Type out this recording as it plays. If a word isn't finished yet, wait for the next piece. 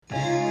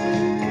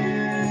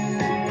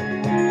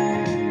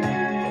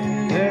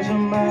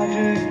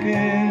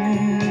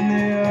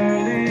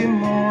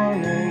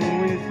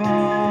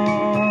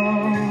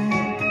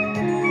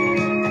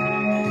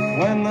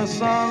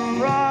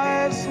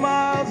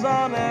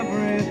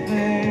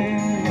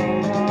everything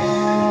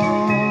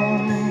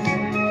along.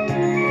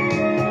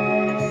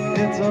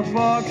 It's a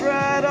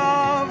portrait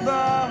of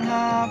the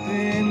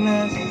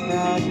happiness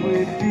that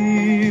we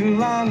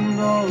feel and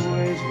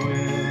always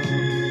will.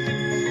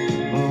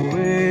 The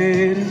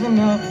weight is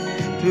enough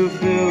to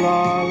fill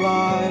our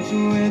lives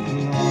with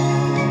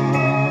love.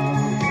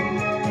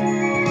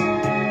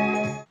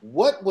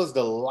 What was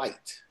the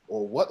light,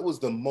 or what was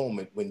the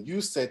moment when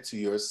you said to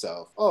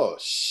yourself, oh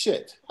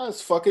shit,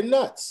 that's fucking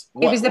nuts?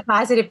 It was the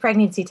positive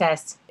pregnancy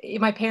test.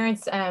 My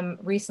parents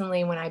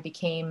recently, when I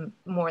became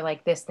more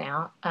like this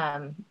now,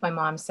 my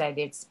mom said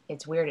it's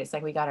weird. It's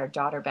like we got our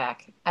daughter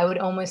back. I would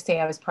almost say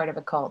I was part of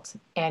a cult,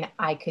 and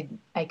I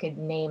could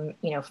name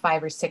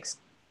 5 or 6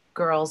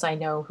 girls I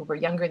know who were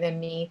younger than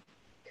me,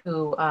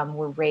 who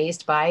were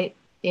raised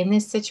in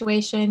this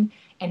situation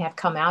and have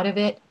come out of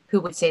it, who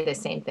would say the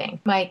same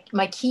thing.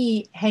 My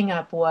key hang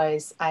up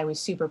was I was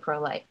super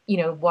pro-life,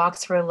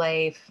 walks for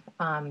life,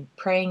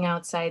 praying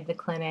outside the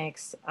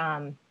clinics,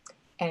 and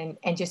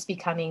just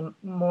becoming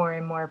more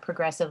and more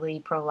progressively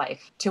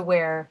pro-life, to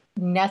where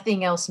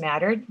nothing else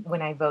mattered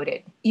when I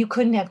voted. You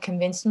couldn't have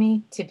convinced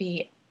me to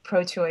be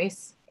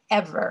pro-choice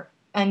ever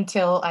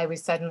until I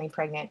was suddenly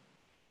pregnant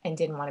and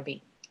didn't want to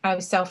be. I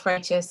was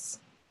self-righteous,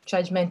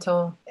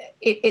 judgmental.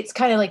 It's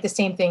kind of like the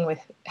same thing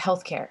with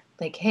healthcare.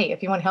 Like, hey,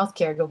 if you want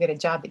healthcare, go get a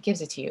job that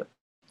gives it to you.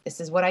 This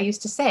is what I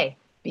used to say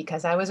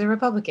because I was a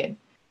Republican.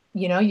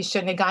 You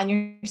shouldn't have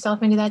gotten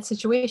yourself into that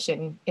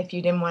situation if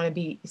you didn't want to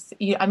be.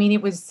 I mean,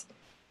 it was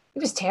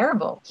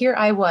terrible. Here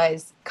I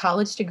was,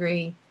 college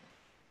degree.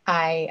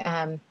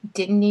 I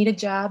didn't need a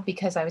job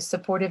because I was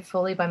supported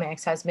fully by my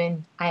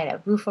ex-husband. I had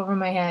a roof over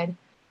my head.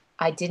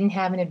 I didn't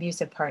have an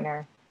abusive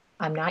partner.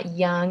 I'm not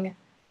young.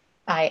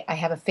 I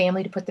have a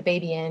family to put the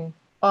baby in.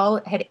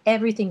 Had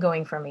everything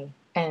going for me.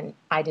 And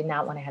I did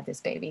not want to have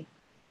this baby.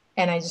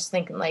 And I just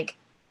think, like,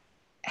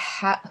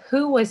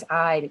 who was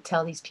I to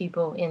tell these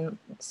people in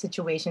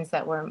situations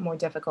that were more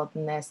difficult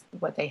than this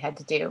what they had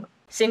to do?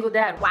 Single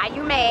dad, why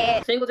you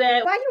mad? Single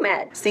dad, why you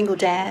mad? Single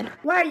dad,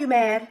 why are you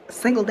mad?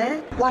 Single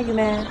dad, why you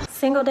mad?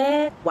 Single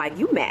dad, why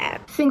you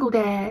mad? Single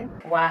dad,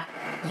 why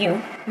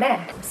you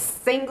mad?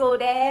 Single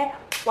dad,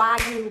 why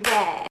you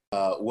mad?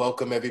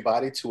 Welcome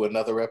everybody to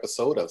another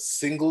episode of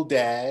Single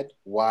Dad,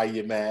 Why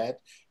You Mad?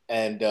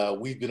 And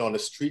we've been on a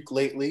streak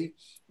lately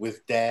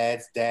with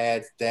dads,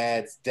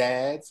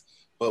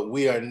 but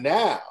we are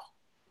now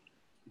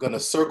gonna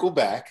circle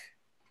back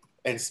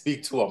and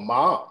speak to a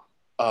mom.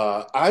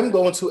 I'm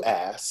going to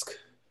ask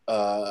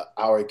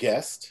our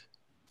guest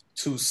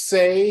to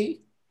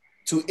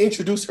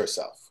introduce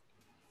herself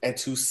and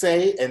to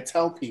say and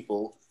tell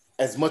people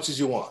as much as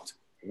you want,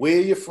 where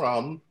you're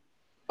from,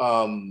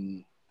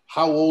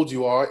 how old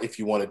you are, if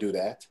you want to do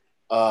that,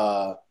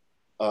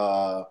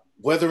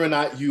 whether or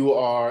not you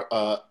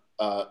are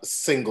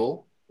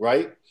single,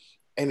 right?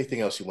 Anything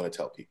else you want to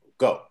tell people?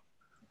 Go.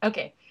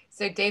 Okay.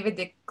 So David,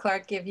 did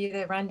Clark give you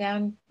the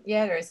rundown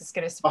yet, or is this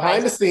going to surprise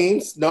behind the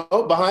scenes? No,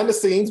 behind the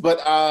scenes,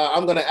 but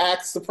I'm going to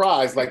act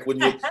surprised. Like when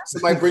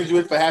somebody brings you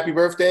in for happy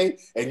birthday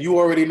and you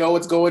already know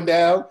what's going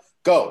down,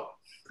 go.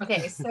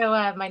 Okay. So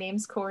my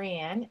name's Corey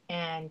Ann,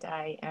 and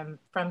I am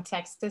from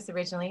Texas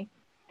originally.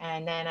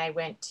 And then I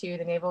went to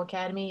the Naval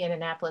Academy in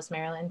Annapolis,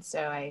 Maryland.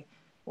 So I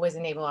was a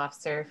naval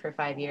officer for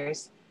 5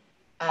 years.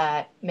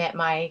 Met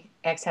my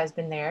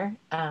ex-husband there.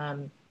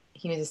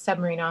 He was a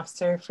submarine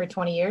officer for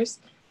 20 years,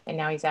 and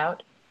now he's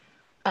out.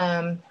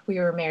 We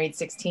were married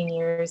 16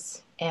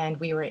 years, and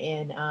we were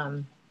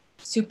in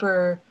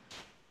super,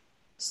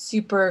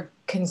 super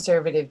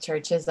conservative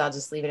churches. I'll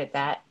just leave it at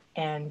that.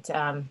 And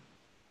to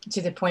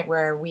the point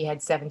where we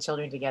had 7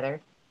 children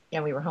together,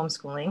 and we were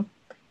homeschooling.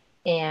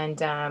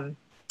 And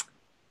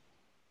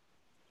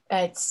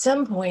at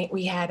some point,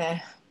 we had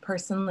a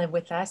person live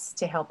with us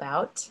to help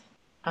out,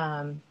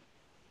 and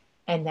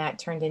that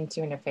turned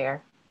into an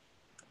affair.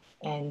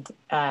 And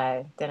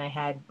then I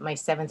had my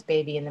 7th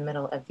baby in the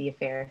middle of the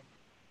affair.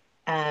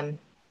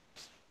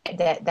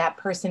 That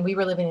person, we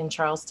were living in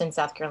Charleston,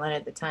 South Carolina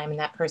at the time, and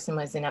that person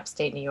was in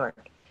upstate New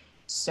York.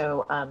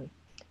 So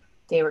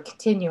they were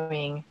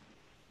continuing,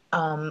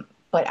 but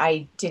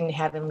I didn't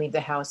have him leave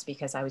the house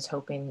because I was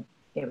hoping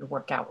it would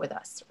work out with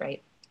us,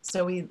 right?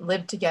 So we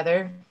lived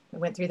together. We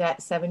went through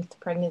that 7th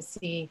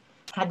pregnancy,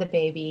 had the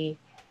baby.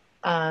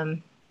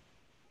 And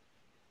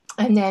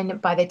then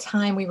by the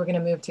time we were going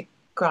to move to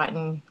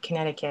Groton,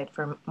 Connecticut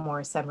for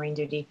more submarine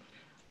duty,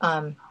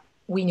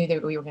 we knew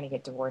that we were going to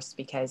get divorced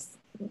because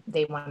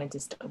they wanted to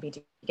still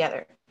be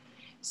together.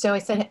 So I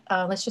said,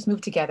 let's just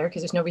move together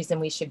because there's no reason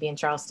we should be in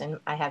Charleston.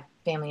 I have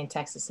family in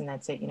Texas and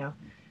that's it,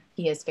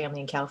 He has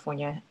family in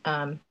California.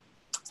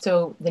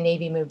 So the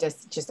Navy moved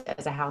us just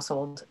as a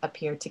household up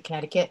here to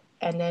Connecticut.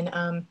 And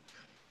then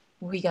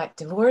we got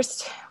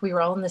divorced. We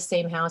were all in the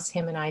same house,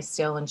 him and I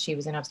still, and she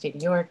was in upstate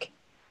New York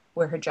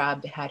where her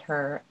job had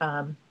her.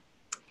 And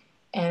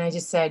I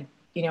just said,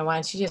 why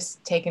don't you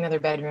just take another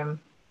bedroom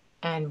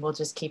and we'll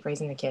just keep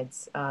raising the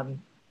kids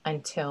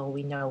until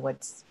we know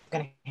what's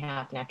going to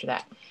happen after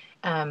that.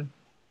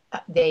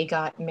 They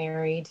got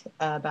married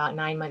about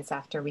 9 months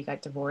after we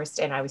got divorced,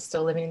 and I was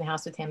still living in the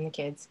house with him and the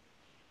kids.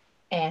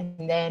 And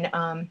then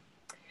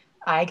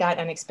I got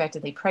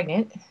unexpectedly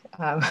pregnant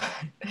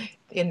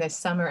in the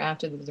summer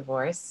after the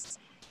divorce,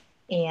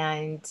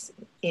 and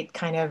it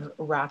kind of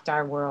rocked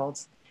our world.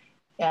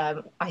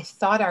 I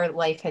thought our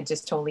life had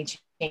just totally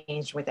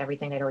changed with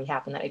everything that already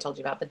happened that I told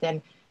you about, but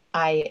then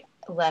I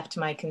left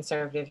my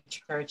conservative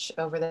church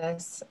over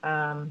this.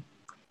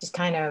 Just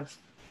kind of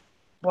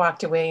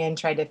walked away and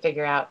tried to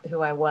figure out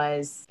who I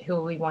was,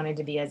 who we wanted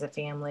to be as a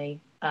family.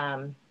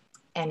 And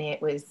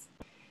it was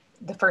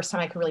the first time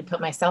I could really put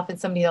myself in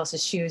somebody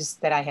else's shoes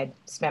that I had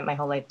spent my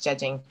whole life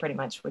judging, pretty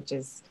much, which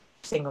is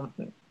single,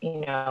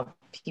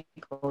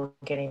 people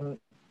getting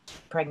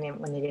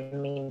pregnant when they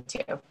didn't mean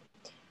to.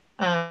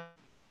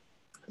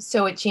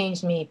 So it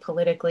changed me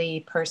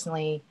politically,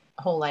 personally,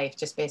 whole life,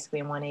 just basically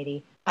in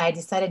 180. I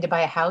decided to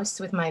buy a house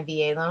with my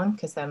VA loan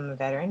because I'm a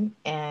veteran,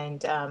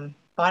 and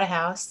bought a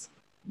house.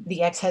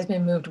 The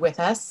ex-husband moved with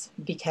us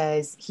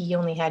because he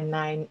only had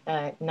 9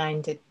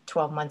 to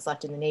 12 months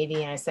left in the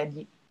Navy. And I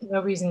said,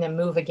 no reason to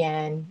move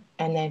again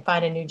and then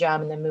find a new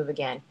job and then move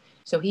again.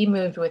 So he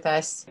moved with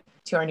us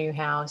to our new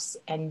house.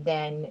 And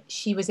then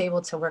she was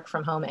able to work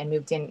from home and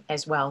moved in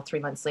as well 3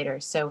 months later.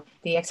 So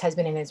the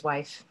ex-husband and his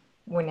wife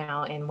were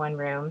now in one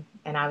room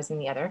and I was in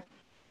the other.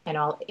 And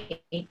all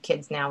 8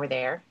 kids now were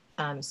there.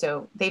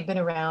 So they've been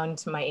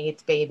around my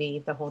 8th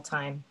baby the whole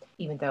time,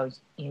 even though,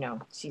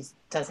 she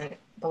doesn't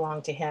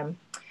belong to him.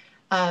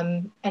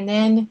 And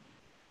then,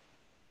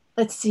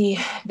 let's see,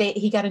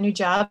 he got a new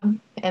job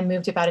and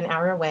moved about an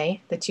hour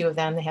away. The two of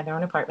them, they have their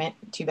own apartment,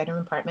 2-bedroom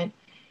apartment.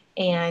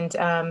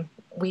 And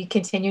we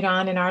continued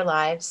on in our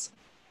lives.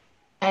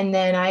 And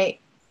then I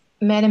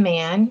met a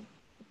man.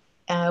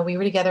 We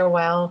were together a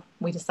while.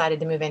 We decided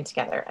to move in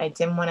together. I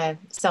didn't want to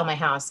sell my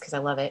house because I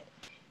love it.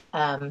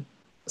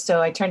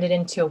 So I turned it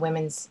into a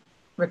women's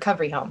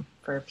recovery home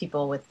for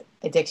people with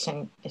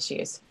addiction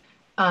issues.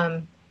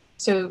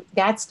 So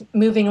that's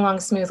moving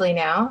along smoothly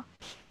now.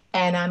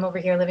 And I'm over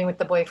here living with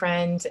the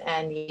boyfriend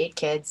and the 8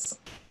 kids.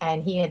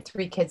 And he had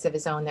 3 kids of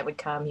his own that would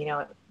come,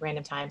 at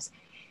random times.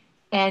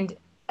 And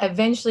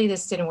eventually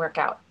this didn't work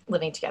out,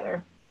 living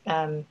together.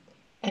 And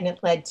it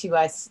led to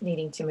us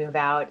needing to move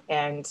out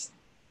and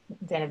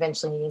then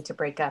eventually needing to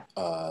break up.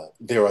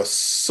 There are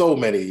so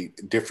many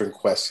different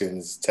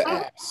questions to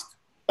ask.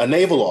 A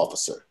naval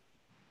officer,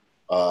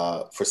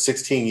 for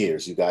 16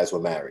 years, you guys were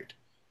married.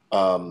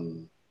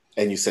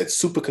 And you said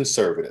super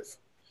conservative.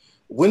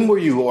 When were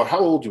you, or how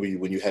old were you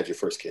when you had your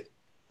first kid?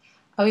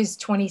 I was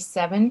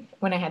 27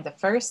 when I had the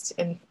first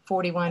and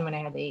 41 when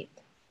I had the 8th.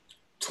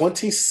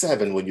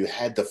 27 when you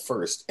had the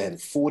first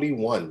and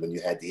 41 when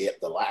you had the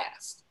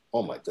last.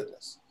 Oh my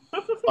goodness.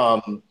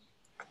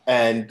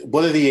 And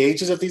what are the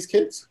ages of these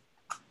kids?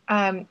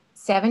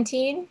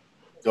 17.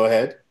 Go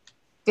ahead.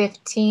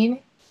 15,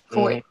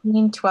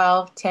 14,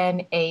 12,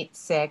 10, 8,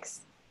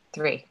 6,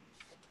 3.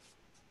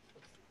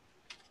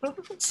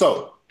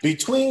 So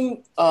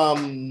between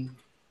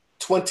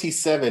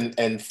 27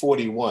 and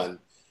 41,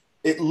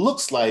 it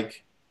looks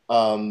like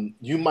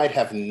you might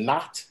have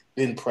not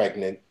been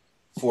pregnant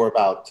for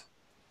about,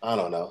 I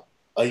don't know,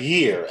 a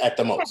year at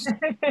the most.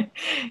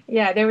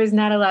 Yeah, there was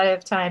not a lot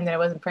of time that I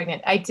wasn't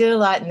pregnant. I did a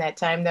lot in that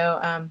time,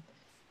 though.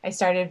 I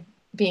started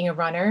being a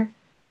runner.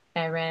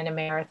 I ran a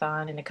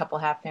marathon and a couple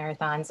half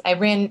marathons. I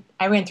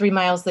ran 3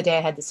 miles the day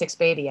I had the 6th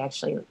baby,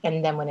 actually,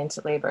 and then went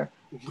into labor.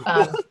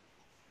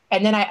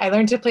 And then I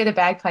learned to play the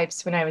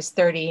bagpipes when I was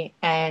 30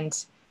 and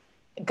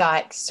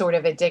got sort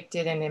of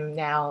addicted and am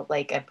now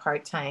like a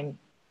part-time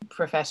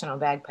professional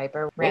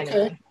bagpiper.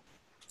 Okay.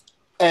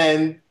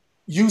 And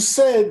you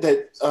said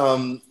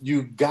that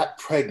you got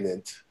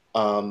pregnant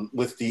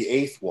with the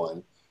 8th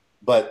one,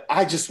 but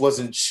I just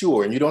wasn't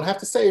sure. And you don't have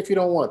to say if you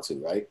don't want to,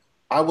 right?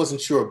 I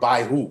wasn't sure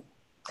by who.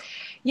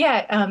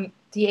 Yeah,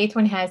 the 8th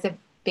one has a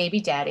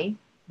baby daddy,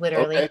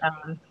 literally.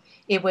 Okay.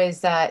 It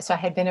was, so I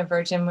had been a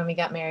virgin when we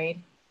got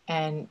married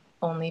and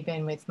only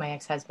been with my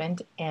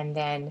ex-husband. And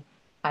then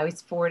I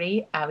was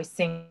 40, I was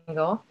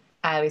single,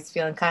 I was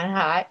feeling kind of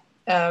hot.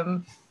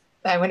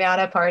 I went out,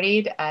 I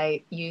partied,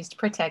 I used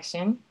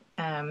protection.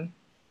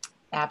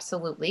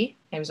 Absolutely.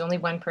 There was only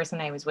one person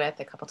I was with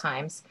a couple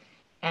times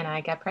and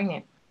I got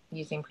pregnant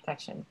using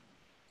protection.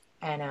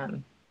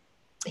 And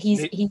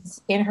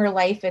he's in her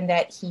life in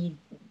that he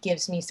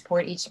gives me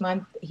support each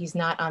month. He's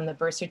not on the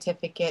birth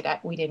certificate.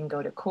 We didn't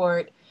go to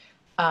court.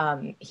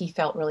 He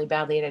felt really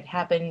badly it had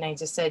happened. And I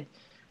just said,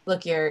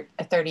 look, you're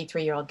a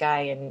 33-year-old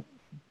guy and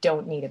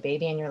don't need a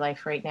baby in your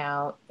life right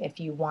now. If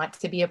you want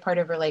to be a part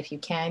of her life, you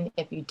can.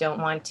 If you don't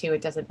want to,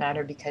 it doesn't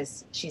matter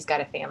because she's got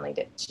a family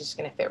that she's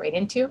going to fit right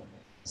into.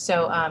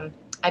 So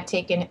I've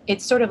taken,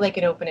 it's sort of like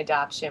an open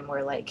adoption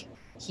where like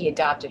he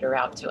adopted her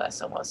out to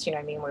us almost, you know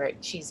what I mean? Where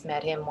she's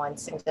met him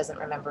once and doesn't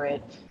remember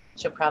it.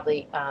 She'll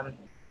probably,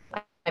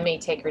 I may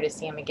take her to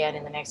see him again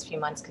in the next few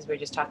months because we're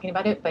just talking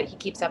about it, but he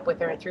keeps up with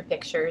her through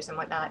pictures and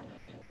whatnot.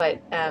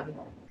 But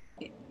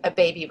a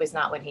baby was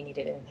not what he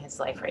needed in his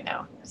life right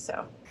now,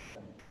 so.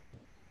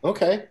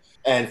 Okay.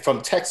 And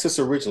from Texas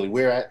originally,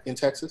 where at in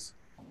Texas?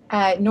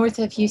 North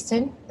of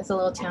Houston, it's a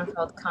little town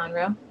called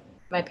Conroe.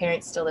 My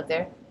parents still live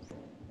there.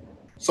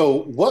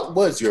 So, what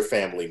was your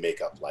family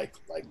makeup like?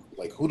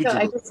 Like who did So you?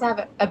 I just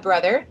have a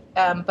brother,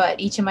 but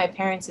each of my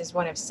parents is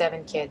one of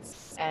 7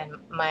 kids. And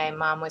my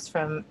mom was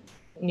from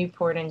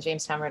Newport and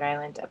Jamestown, Rhode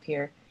Island, up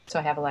here. So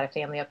I have a lot of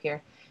family up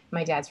here.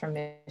 My dad's from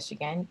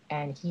Michigan,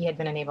 and he had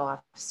been a naval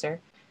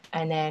officer.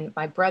 And then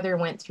my brother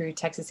went through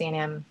Texas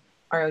A&M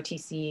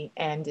ROTC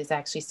and is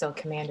actually still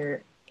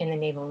commander in the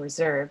Naval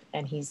Reserve.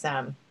 And he's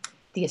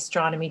the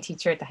astronomy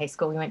teacher at the high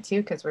school we went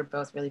to because we're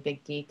both really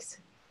big geeks.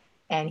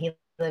 And he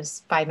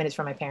lives 5 minutes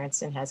from my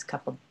parents and has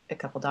a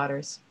couple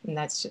daughters, and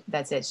that's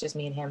it. It's just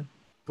me and him.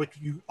 But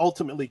you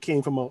ultimately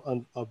came from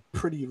a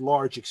pretty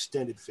large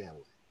extended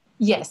family.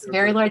 Yes,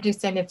 very large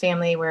extended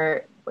family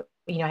where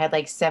I had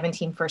like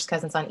 17 first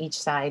cousins on each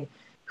side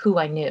who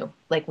I knew.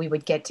 Like we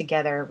would get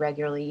together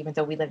regularly, even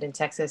though we lived in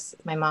Texas.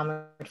 My mom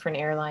worked for an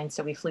airline,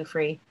 so we flew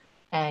free,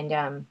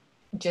 and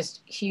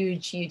just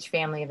huge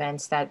family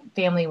events. That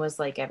family was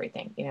like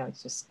everything.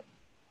 It's just.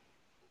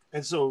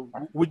 And so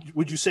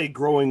would you say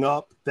growing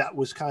up, that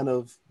was kind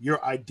of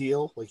your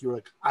ideal? Like you were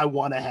like, I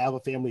want to have a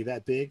family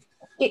that big?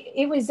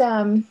 It was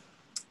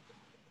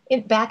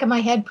in back of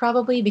my head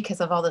probably because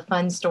of all the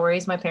fun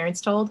stories my parents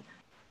told.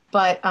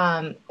 But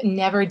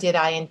never did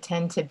I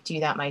intend to do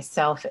that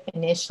myself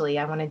initially.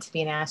 I wanted to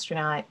be an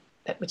astronaut,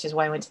 which is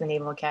why I went to the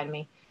Naval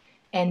Academy.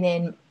 And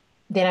then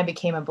I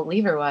became a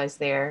believer while I was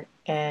there.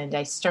 And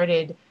I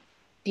started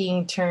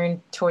being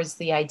turned towards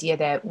the idea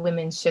that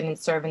women shouldn't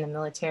serve in the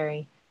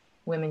military.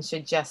 Women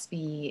should just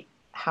be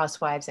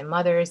housewives and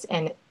mothers.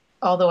 And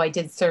although I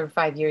did serve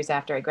 5 years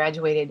after I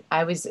graduated,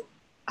 I was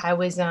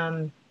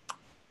in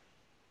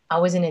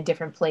a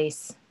different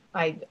place.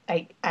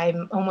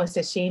 I'm almost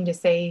ashamed to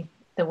say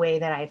the way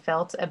that I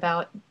felt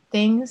about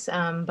things,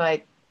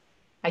 but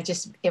I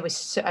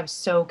was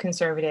so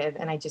conservative,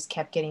 and I just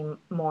kept getting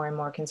more and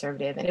more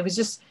conservative. And it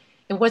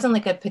wasn't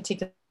like a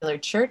particular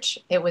church.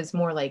 It was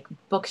more like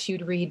books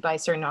you'd read by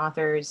certain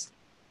authors.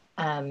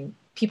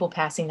 People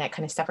passing that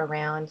kind of stuff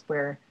around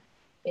where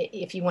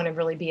if you want to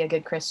really be a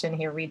good Christian,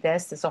 here, read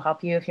this. This will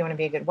help you. If you want to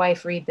be a good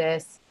wife, read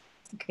this.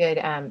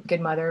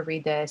 Good mother,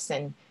 read this.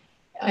 And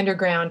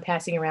underground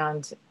passing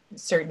around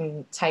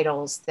certain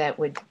titles that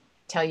would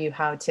tell you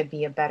how to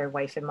be a better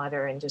wife and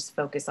mother and just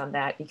focus on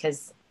that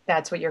because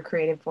that's what you're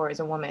created for as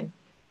a woman.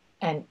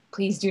 And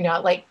please do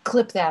not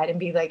clip that and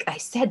be like, I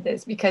said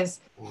this, because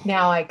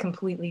now I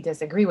completely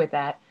disagree with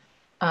that.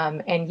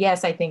 And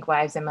yes, I think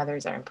wives and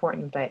mothers are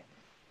important, but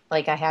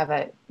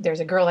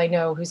there's a girl I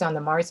know who's on the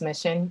Mars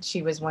mission.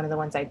 She was one of the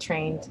ones I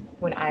trained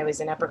when I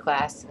was in upper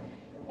class,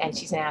 and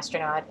she's an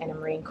astronaut and a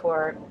Marine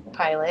Corps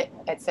pilot,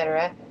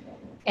 etc.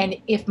 And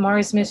if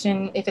Mars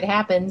mission, if it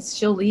happens,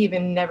 she'll leave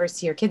and never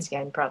see her kids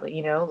again, probably,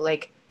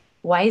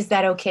 why is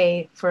that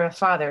okay for a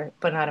father,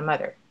 but not a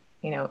mother?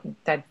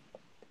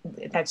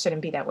 That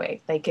shouldn't be that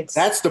way.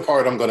 That's the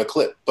part I'm going to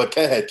clip, but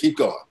go ahead, keep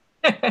going.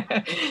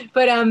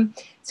 But,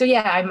 so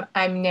yeah,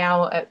 I'm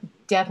now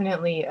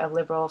definitely a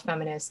liberal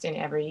feminist in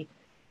every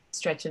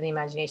stretch of the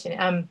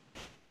imagination.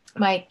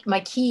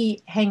 My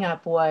key hang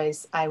up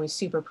was I was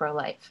super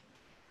pro-life.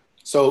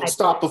 So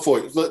stop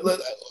before,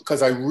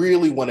 because I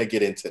really want to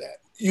get into that.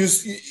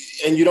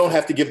 And you don't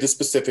have to give the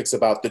specifics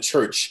about the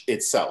church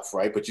itself,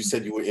 right? But you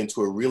said you were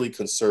into a really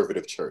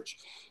conservative church.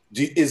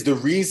 Is the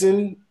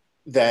reason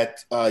that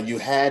you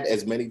had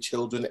as many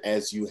children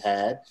as you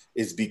had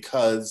is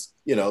because,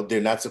 they're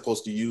not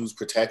supposed to use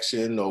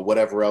protection or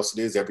whatever else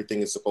it is?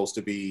 Everything is supposed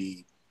to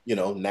be,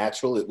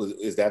 natural.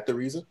 Is that the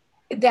reason?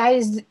 That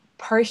is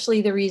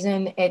partially the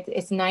reason.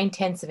 It's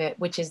 9/10 of it,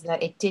 which is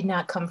that it did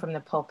not come from the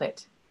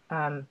pulpit.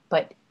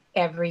 But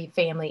every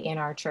family in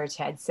our church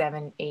had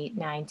 7, 8,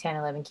 9, 10,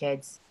 11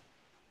 kids.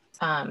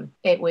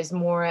 It was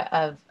more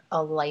of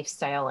a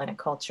lifestyle and a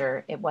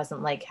culture. It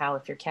wasn't like how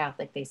if you're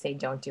Catholic, they say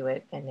don't do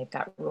it and they've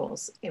got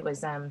rules. It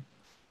was,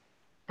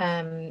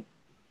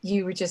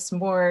 you were just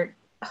more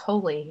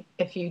holy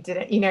if you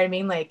didn't, you know what I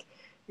mean?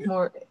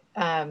 More,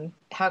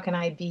 how can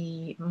I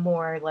be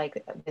more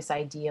like this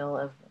ideal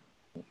of,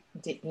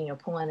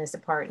 pulling this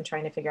apart and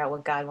trying to figure out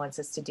what God wants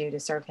us to do to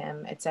serve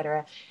him,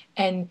 etc.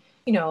 And,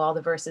 all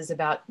the verses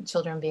about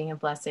children being a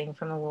blessing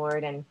from the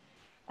Lord, and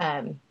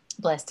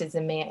blessed is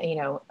the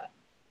man,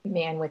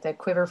 man with a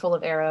quiver full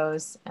of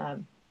arrows.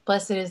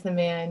 Blessed is the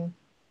man.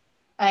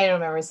 I don't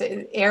remember. So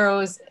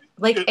arrows,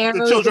 arrows.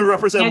 The children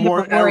represent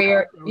more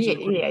warrior.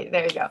 Yeah,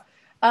 there you go.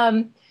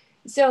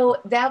 So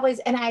that was,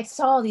 and I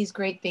saw these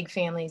great big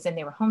families, and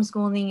they were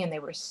homeschooling, and they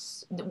were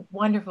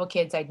wonderful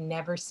kids. I'd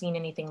never seen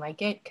anything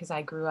like it because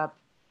I grew up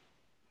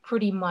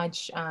pretty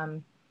much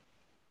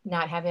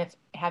not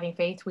having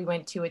faith. We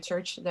went to a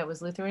church that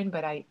was Lutheran,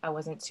 but I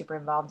wasn't super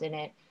involved in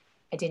it.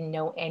 I didn't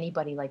know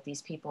anybody like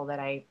these people that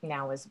I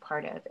now was a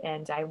part of,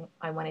 and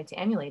I wanted to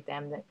emulate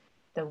them.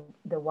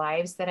 The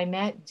wives that I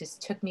met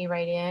just took me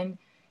right in,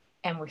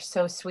 and were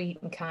so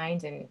sweet and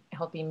kind, and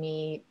helping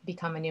me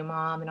become a new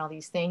mom and all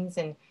these things.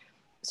 And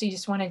so you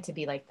just wanted to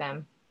be like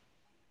them.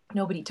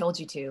 Nobody told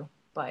you to,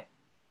 but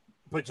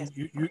But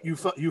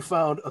you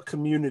found a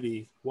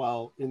community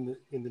while in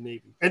the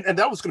Navy, and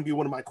that was going to be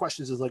one of my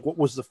questions. Is like, what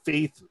was the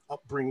faith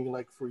upbringing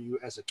like for you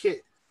as a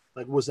kid?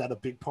 Like, was that a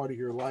big part of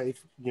your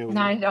life? You know,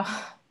 Not at all.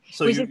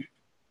 so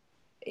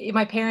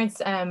My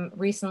parents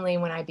recently,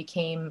 when I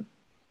became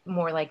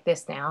more like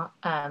this now,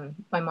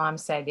 my mom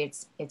said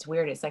it's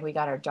weird. It's like we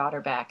got our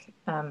daughter back.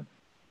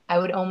 I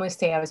would almost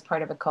say I was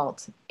part of a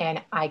cult,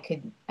 and I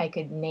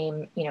could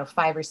name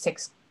 5 or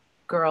 6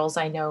 girls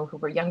I know who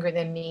were younger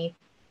than me,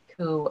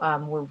 who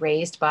were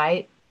raised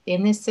by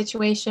in this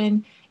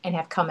situation and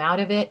have come out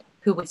of it,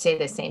 who would say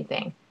the same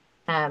thing.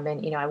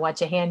 And I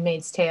watch A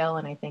Handmaid's Tale,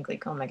 and I think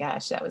like, oh my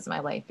gosh, that was my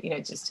life.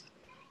 Just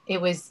it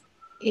was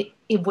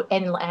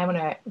and I want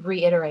to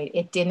reiterate,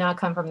 it did not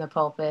come from the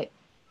pulpit.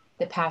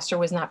 The pastor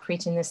was not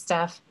preaching this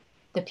stuff.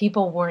 The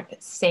people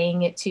weren't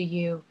saying it to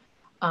you.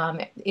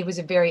 It was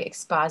a very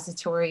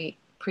expository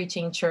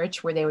preaching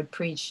church where they would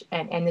preach,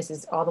 and this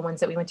is all the ones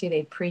that we went to,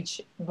 they'd preach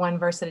one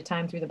verse at a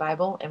time through the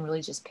Bible and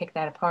really just pick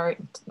that apart,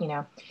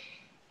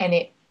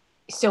 and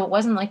so it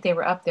wasn't like they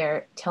were up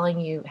there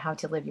telling you how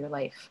to live your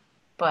life,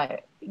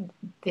 but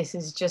this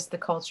is just the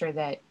culture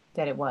that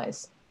it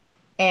was.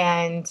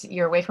 And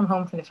you're away from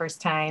home for the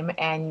first time,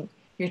 and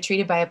you're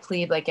treated by a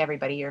plebe like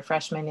everybody. You're a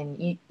freshman,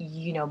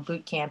 and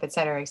boot camp,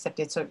 etc. Except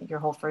it's your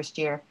whole first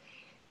year.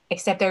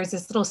 Except there was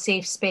this little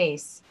safe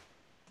space,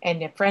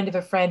 and a friend of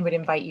a friend would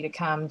invite you to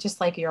come, just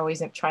like you're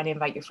always trying to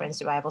invite your friends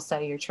to Bible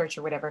study or church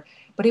or whatever.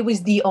 But it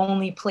was the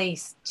only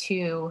place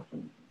to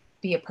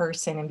be a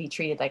person and be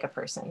treated like a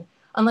person,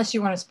 unless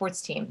you were on a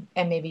sports team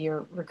and maybe you're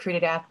a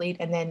recruited athlete,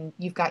 and then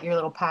you've got your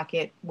little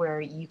pocket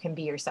where you can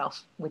be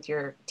yourself with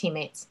your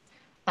teammates.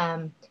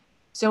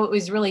 So it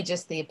was really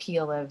just the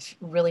appeal of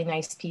really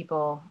nice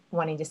people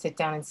wanting to sit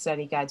down and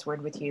study God's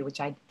word with you, which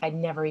I'd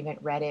never even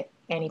read it,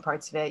 any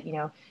parts of it.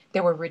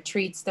 There were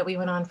retreats that we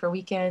went on for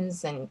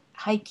weekends, and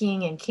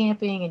hiking and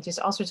camping and just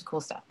all sorts of cool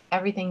stuff.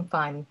 Everything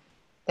fun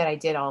that I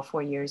did all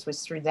 4 years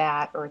was through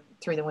that or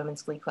through the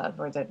Women's Glee Club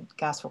or the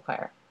gospel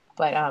choir.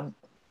 But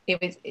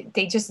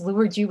they just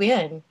lured you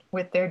in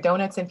with their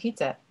donuts and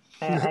pizza.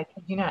 I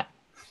kid you not.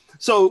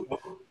 So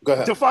go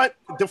ahead.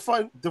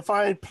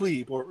 Define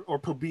plebe or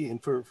plebeian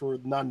for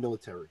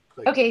non-military.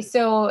 Okay,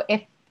 so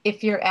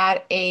if you're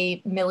at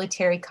a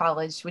military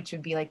college, which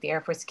would be like the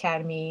Air Force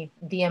Academy,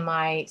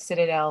 VMI,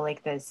 Citadel,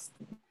 like this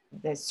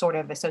sort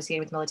of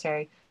associated with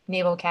military,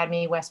 Naval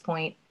Academy, West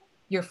Point,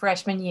 your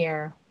freshman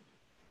year,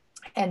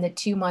 and the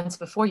 2 months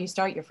before you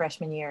start your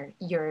freshman year,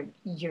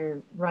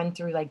 you're run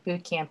through like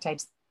boot camp type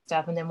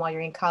stuff, and then while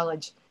you're in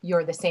college,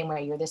 you're the same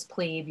way. You're this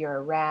plebe, you're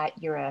a rat,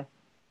 you're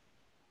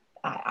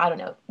I don't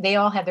know. They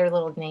all have their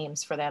little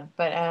names for them,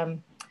 but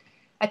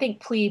I think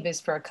plebe is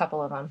for a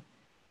couple of them.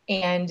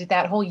 And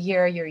that whole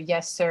year, you're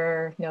yes,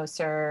 sir, no,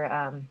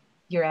 sir.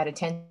 You're at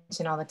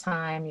attention all the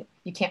time.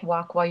 You can't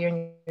walk while you're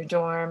in your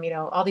dorm,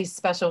 all these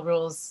special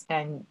rules,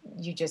 and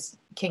you just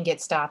can get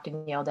stopped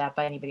and yelled at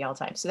by anybody all the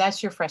time. So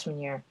that's your freshman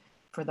year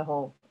for the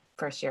whole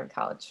first year of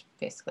college,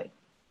 basically.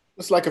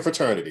 It's like a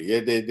fraternity.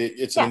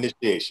 It's an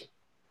initiation.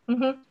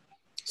 Mm-hmm.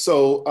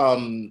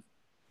 So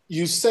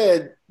you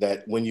said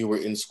that when you were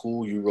in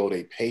school, you wrote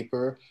a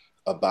paper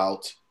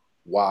about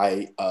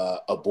why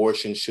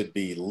abortion should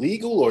be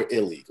legal or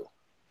illegal.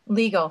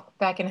 Legal.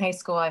 Back in high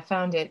school, I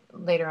found it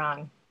later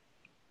on.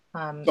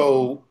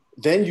 So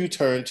then you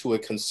turn to a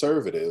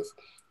conservative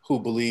who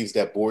believes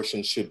that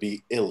abortion should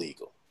be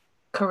illegal.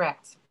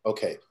 Correct.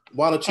 Okay.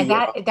 Why don't you? And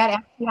that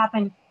actually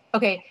happened.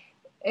 Okay.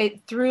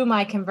 Through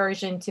my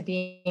conversion to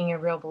being a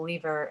real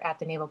believer at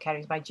the Naval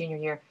Academy my junior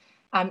year.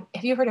 Have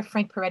you heard of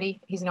Frank Peretti?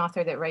 He's an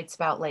author that writes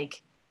about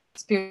like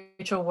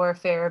spiritual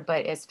warfare,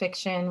 but as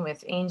fiction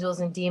with angels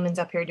and demons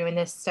up here doing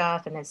this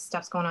stuff, and this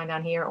stuff's going on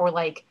down here, or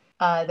like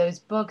those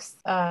books,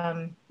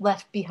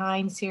 Left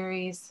Behind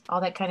series, all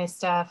that kind of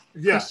stuff,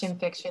 yes. Christian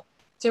fiction.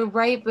 So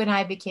right when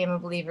I became a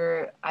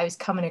believer, I was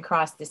coming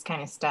across this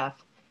kind of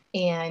stuff.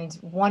 And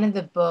one of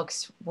the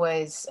books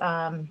was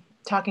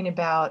talking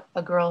about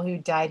a girl who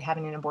died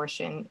having an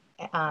abortion,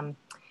 and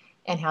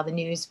how the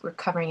news were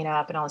covering it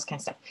up and all this kind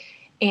of stuff.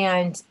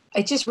 And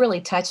it just really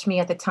touched me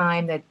at the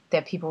time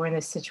that people were in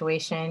this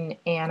situation,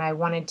 and I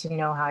wanted to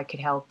know how I could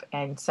help.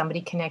 And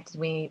somebody connected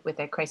me with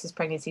a crisis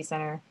pregnancy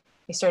center.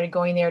 I started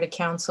going there to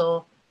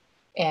counsel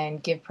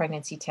and give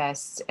pregnancy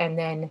tests. And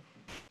then,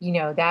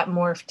 that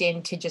morphed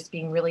into just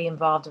being really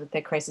involved with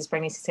the crisis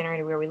pregnancy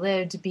center where we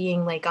lived,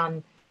 being like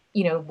on,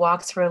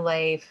 walks for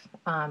life,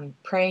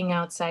 praying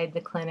outside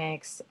the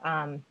clinics,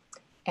 and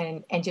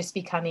just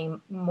becoming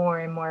more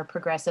and more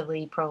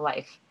progressively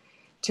pro-life,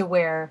 to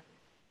where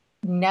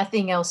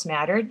nothing else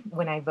mattered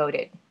when I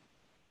voted.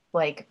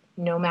 Like,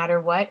 no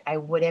matter what, I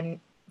wouldn't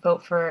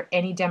vote for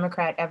any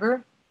Democrat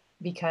ever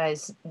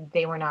because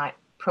they were not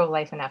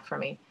pro-life enough for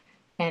me.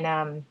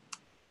 And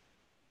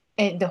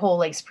the whole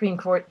like Supreme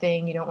Court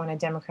thing, you don't want a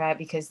Democrat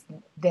because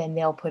then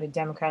they'll put a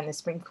Democrat in the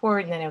Supreme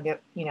Court and then it'll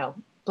get,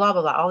 blah,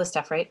 blah, blah, all this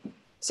stuff, right?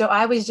 So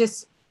I was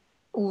just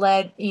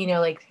led,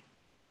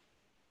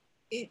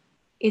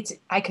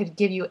 I could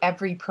give you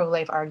every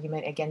pro-life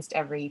argument against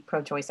every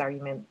pro-choice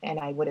argument,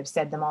 and I would have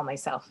said them all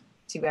myself.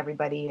 to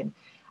everybody. And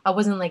I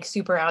wasn't like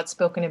super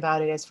outspoken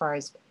about it as far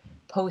as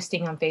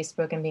posting on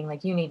Facebook and being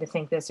like, you need to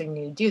think this or you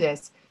need to do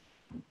this.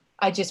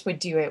 I just would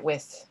do it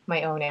with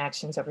my own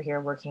actions over here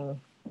working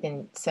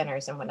in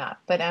centers and whatnot.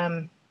 But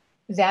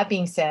that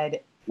being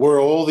said, were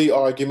all the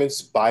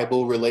arguments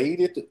Bible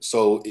related?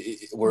 So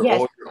we're yes.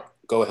 all,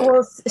 go ahead.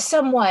 Well,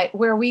 somewhat,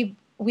 where we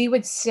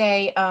would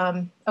say,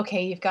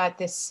 okay, you've got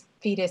this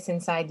fetus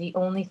inside. The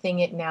only thing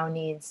it now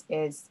needs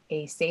is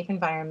a safe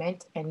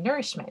environment and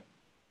nourishment.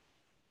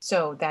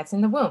 So that's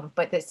in the womb,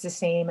 but it's the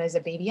same as a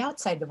baby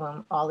outside the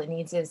womb. All it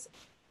needs is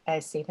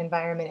a safe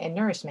environment and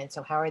nourishment.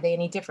 So how are they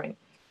any different?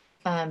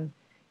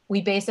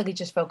 We basically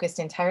just focused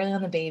entirely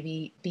on the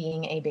baby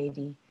being a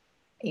baby,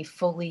 a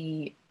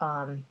fully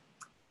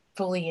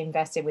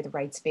invested with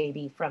rights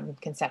baby from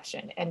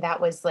conception. And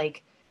that was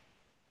like,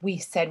 we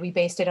said we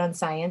based it on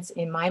science.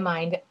 In my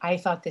mind, I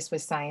thought this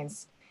was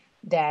science,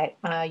 that,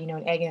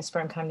 an egg and a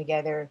sperm come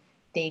together,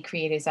 they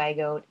create a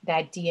zygote,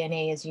 that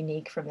DNA is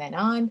unique from then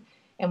on.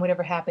 And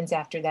whatever happens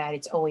after that,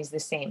 it's always the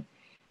same.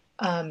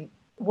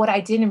 What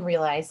I didn't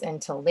realize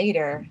until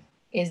later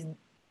is,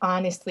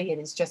 honestly, it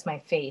is just my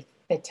faith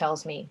that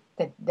tells me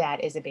that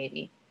that is a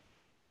baby.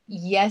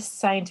 Yes,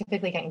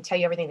 scientifically, I can tell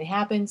you everything that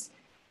happens,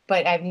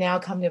 but I've now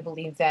come to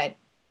believe that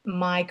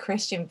my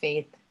Christian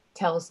faith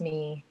tells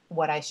me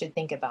what I should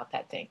think about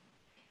that thing,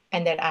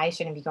 and that I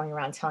shouldn't be going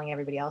around telling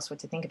everybody else what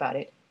to think about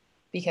it,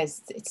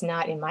 because it's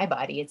not in my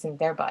body, it's in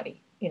their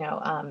body,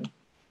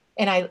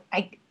 And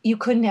you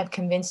couldn't have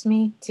convinced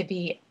me to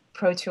be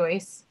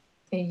pro-choice.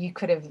 You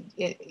could have,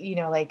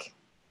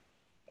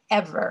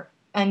 ever,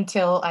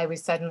 until I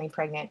was suddenly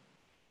pregnant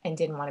and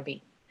didn't want to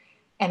be.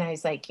 And I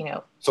was like,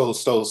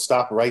 So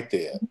stop right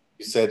there.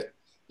 You said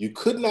you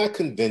could not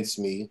convince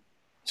me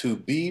to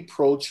be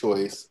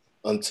pro-choice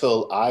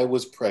until I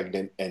was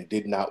pregnant and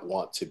did not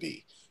want to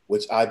be,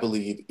 which I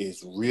believe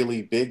is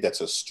really big.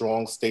 That's a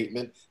strong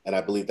statement. And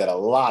I believe that a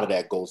lot of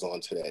that goes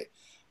on today.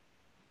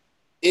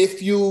 If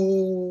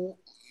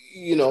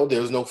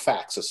there's no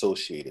facts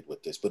associated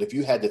with this, but if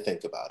you had to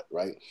think about it,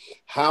 right?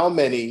 How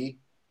many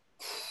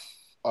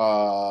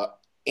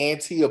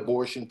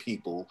anti-abortion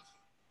people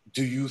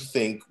do you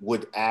think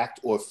would act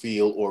or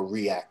feel or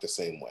react the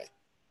same way?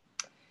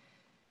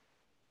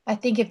 I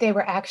think if they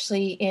were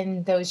actually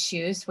in those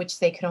shoes, which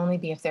they could only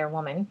be if they're a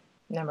woman,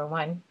 number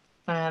one.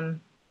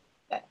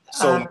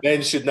 So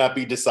men should not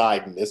be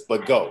deciding this,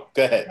 but go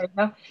ahead.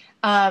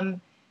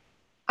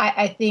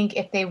 I think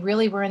if they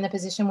really were in the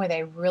position where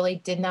they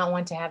really did not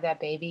want to have that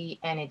baby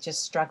and it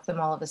just struck them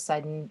all of a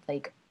sudden,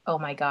 like, oh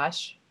my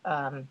gosh,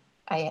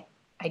 I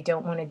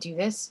don't want to do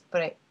this,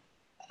 but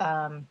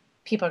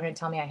people are going to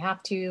tell me I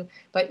have to.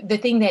 But the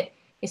thing that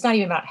it's not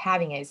even about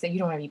having it is that you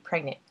don't want to be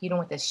pregnant. You don't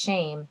want the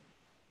shame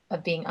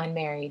of being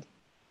unmarried.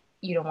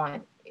 You don't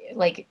want,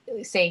 like,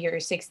 say you're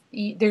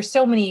there's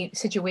so many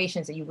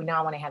situations that you would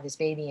not want to have this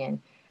baby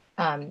in.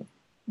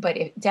 But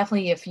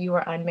definitely if you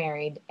are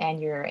unmarried and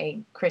you're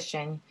a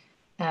Christian,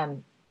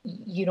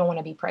 you don't want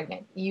to be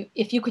pregnant.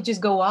 If you could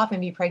just go off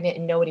and be pregnant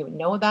and nobody would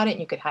know about it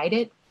and you could hide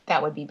it,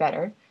 that would be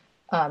better,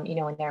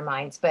 in their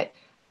minds. But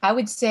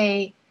I'd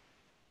say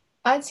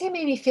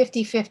maybe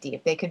 50-50.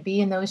 If they could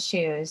be in those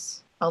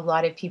shoes, a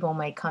lot of people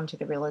might come to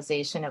the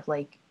realization of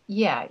like,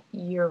 yeah,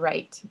 you're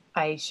right.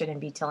 I shouldn't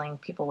be telling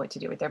people what to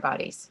do with their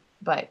bodies.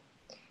 But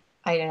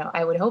I don't know.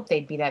 I would hope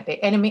they'd be that big.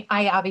 And I mean,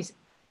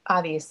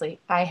 obviously,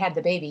 I had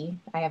the baby.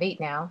 I have 8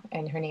 now,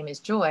 and her name is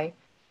Joy,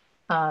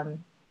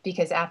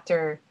 because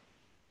after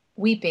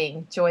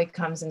weeping, joy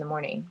comes in the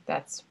morning.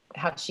 That's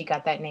how she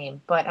got that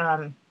name. But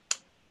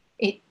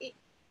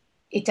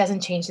it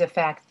doesn't change the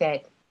fact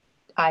that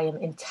I am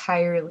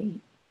entirely,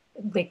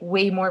 like,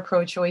 way more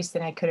pro-choice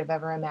than I could have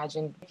ever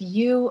imagined. If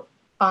you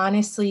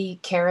honestly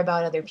care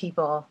about other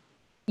people,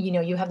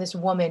 you have this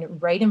woman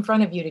right in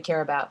front of you to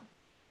care about,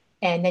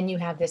 and then you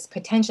have this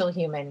potential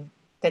human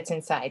that's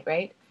inside,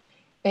 right?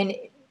 And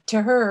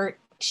to her,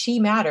 she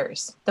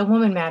matters. The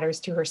woman matters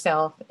to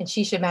herself, and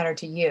she should matter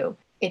to you.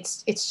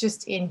 It's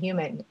just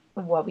inhuman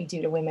what we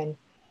do to women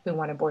who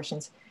want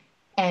abortions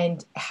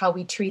and how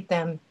we treat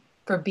them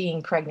for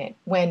being pregnant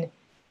when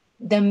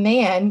the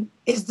man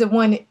is the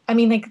one. I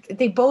mean, like,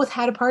 they both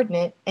had a part in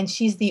it, and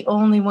she's the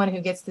only one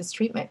who gets this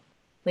treatment.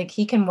 Like,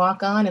 he can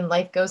walk on and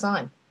life goes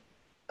on.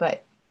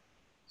 But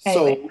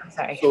anyway, I'm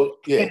sorry. So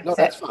yeah, no,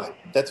 that's fine.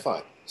 That's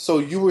fine. So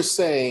you were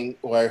saying,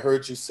 or I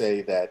heard you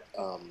say that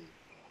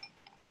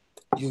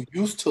you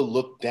used to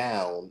look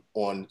down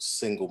on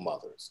single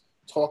mothers.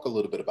 Talk a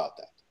little bit about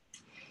that.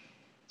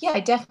 Yeah,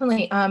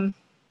 definitely. I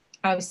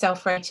was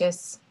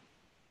self-righteous,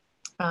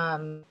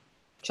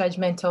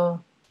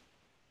 judgmental.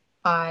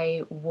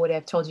 I would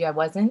have told you I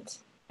wasn't.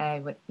 I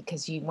would,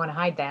 because you want to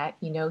hide that.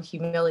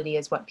 Humility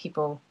is what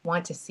people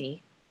want to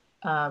see.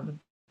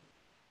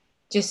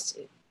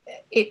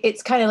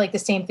 It's kind of like the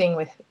same thing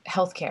with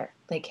healthcare.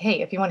 Like,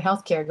 hey, if you want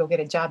healthcare, go get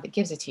a job that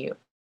gives it to you.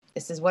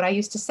 This is what I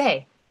used to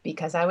say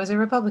because I was a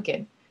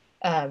Republican.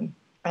 I'm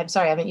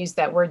sorry, I haven't used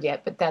that word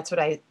yet, but that's what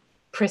I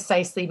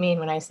precisely mean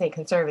when I say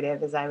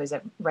conservative, is I was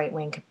a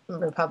right-wing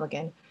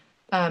Republican.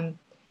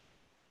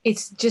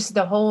 it's just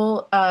the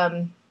whole,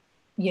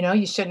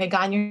 you shouldn't have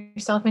gotten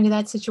yourself into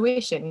that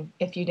situation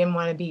if you didn't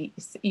want to be,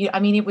 I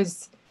mean, it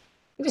was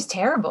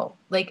terrible.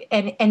 Like,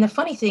 and the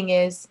funny thing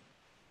is,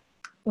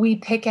 we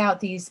pick out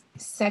these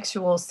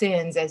sexual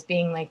sins as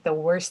being like the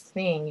worst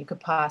thing you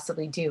could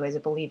possibly do as a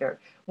believer,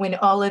 when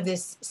all of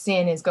this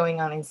sin is going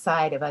on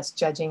inside of us,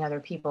 judging other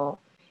people.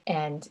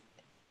 And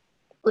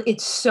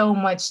it's so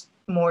much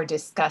more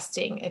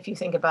disgusting if you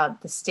think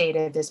about the state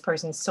of this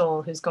person's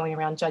soul who's going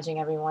around judging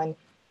everyone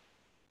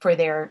for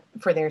their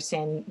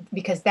sin,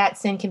 because that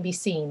sin can be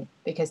seen,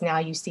 because now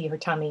you see her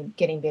tummy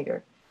getting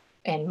bigger,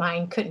 and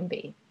mine couldn't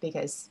be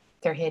because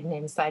they're hidden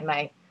inside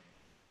my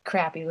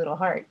crappy little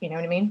heart. You know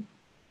what I mean?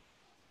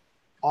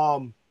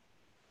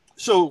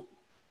 So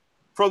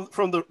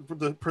from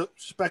the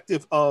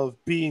perspective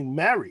of being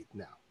married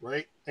now,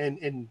 right?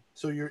 And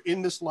so you're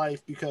in this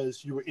life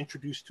because you were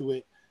introduced to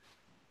it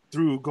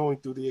through going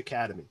through the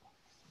academy.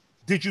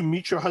 Did you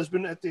meet your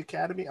husband at the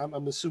academy?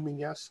 I'm assuming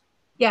yes.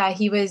 Yeah,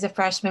 he was a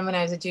freshman when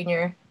I was a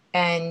junior,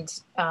 and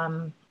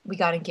we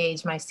got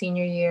engaged my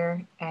senior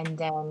year, and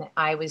then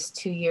I was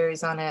 2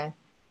 years on a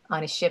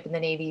ship in the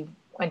Navy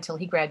until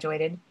he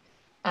graduated.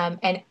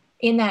 And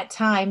in that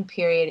time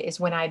period is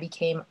when I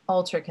became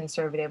ultra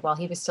conservative while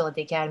he was still at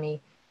the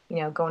academy,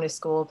 going to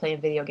school,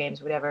 playing video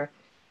games, whatever.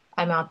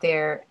 I'm out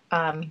there.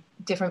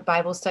 Different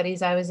Bible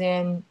studies I was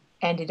in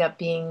ended up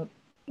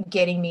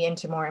getting me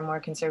into more and more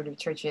conservative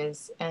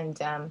churches. And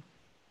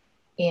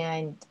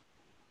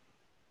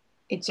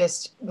it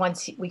just,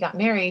 once we got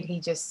married, he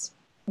just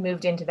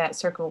moved into that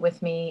circle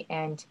with me,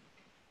 and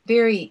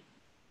very,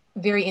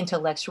 very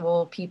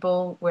intellectual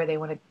people where they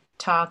want to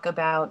talk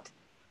about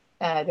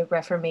the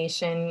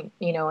Reformation,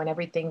 and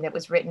everything that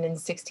was written in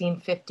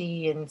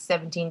 1650 and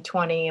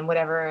 1720 and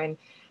whatever.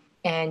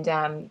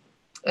 And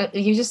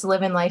you just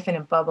live in life in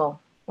a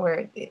bubble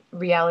where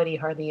reality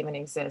hardly even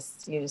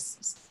exists. You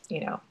just,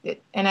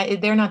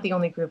 they're not the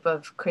only group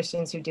of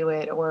Christians who do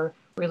it, or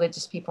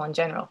religious people in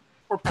general.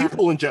 Or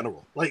people in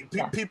general. Like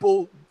Yeah.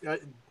 people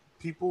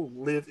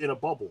live in a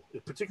bubble,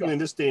 particularly in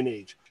this day and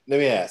age. Let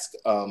me ask,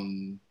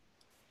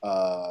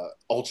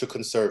 ultra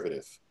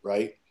conservative,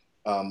 right?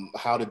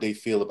 How did they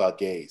feel about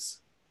gays?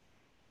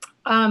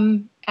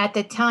 At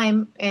the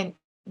time, and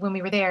when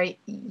we were there,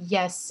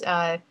 yes,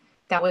 that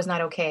was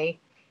not okay.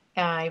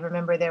 I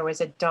remember there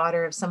was a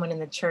daughter of someone in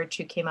the church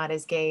who came out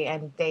as gay,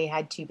 and they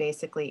had to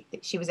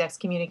she was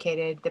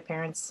excommunicated. The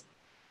parents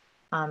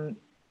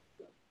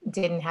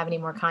didn't have any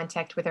more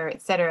contact with her,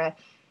 etc.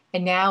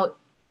 And now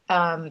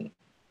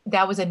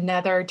that was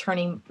another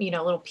turning,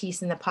 little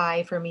piece in the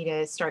pie for me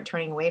to start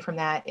turning away from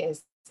that.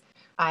 Is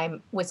I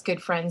was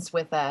good friends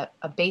with a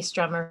bass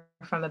drummer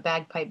from a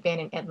bagpipe band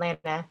in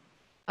Atlanta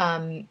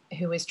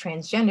who was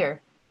transgender.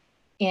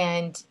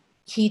 And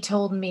he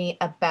told me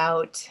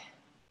about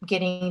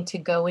getting to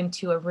go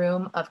into a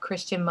room of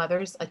Christian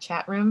mothers, a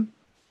chat room,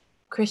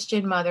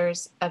 Christian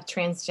mothers of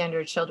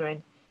transgender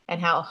children,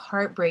 and how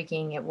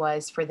heartbreaking it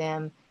was for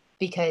them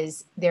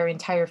because their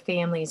entire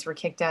families were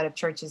kicked out of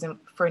churches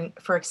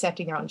for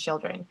accepting their own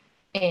children.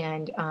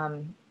 And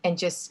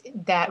just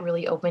that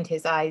really opened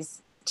his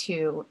eyes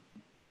to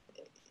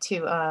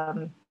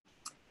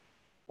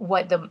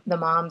what the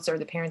moms or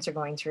the parents are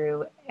going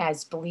through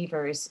as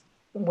believers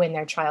when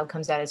their child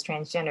comes out as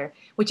transgender,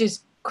 which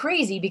is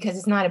crazy because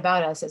it's not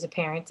about us as a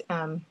parent.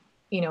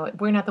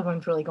 We're not the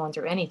ones really going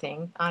through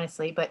anything,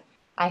 honestly, but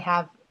I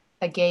have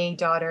a gay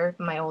daughter,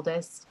 my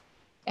oldest,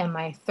 and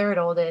my third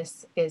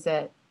oldest is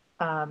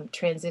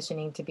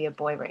transitioning to be a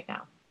boy right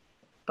now.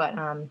 But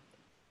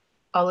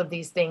all of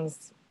these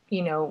things,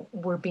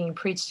 were being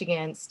preached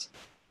against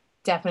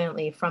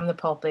definitely from the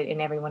pulpit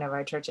in every one of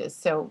our churches.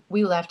 So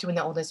we left when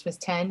the oldest was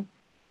 10,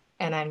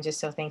 and I'm just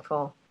so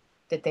thankful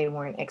that they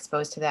weren't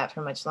exposed to that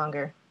for much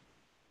longer.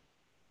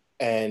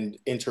 And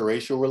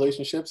interracial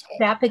relationships?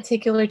 That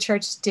particular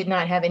church did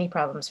not have any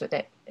problems with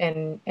it.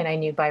 And I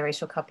knew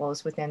biracial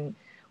couples within.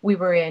 We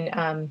were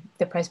in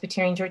the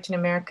Presbyterian Church in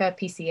America,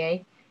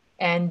 PCA,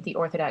 and the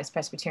Orthodox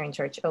Presbyterian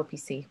Church,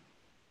 OPC.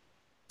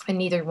 And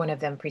neither one of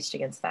them preached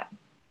against that.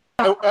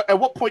 At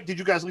what point did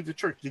you guys leave the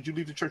church? Did you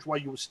leave the church while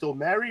you were still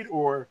married,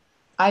 or?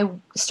 I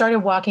started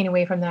walking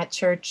away from that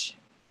church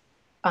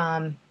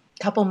a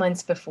couple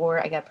months before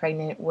I got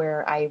pregnant,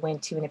 where I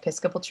went to an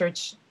Episcopal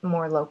church,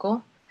 more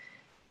local.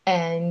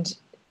 And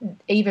I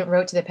even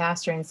wrote to the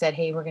pastor and said,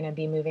 hey, we're going to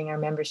be moving our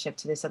membership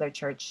to this other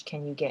church.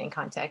 Can you get in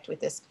contact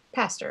with this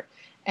pastor?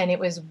 And it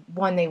was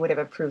one they would have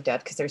approved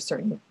of because there's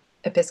certain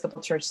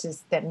Episcopal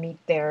churches that meet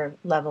their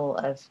level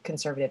of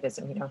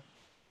conservatism,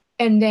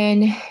 And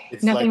then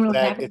It's nothing like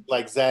really happened. It's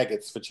like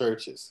Zagat's for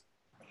churches.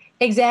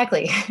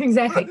 Exactly.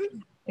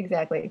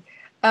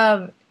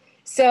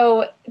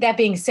 So that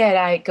being said,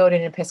 I go to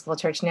an Episcopal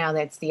church now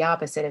that's the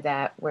opposite of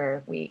that,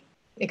 where we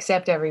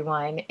accept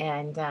everyone,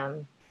 and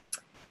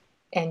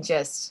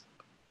just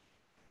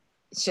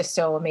it's just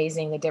so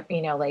amazing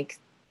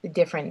the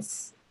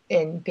difference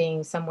in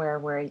being somewhere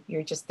where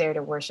you're just there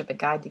to worship a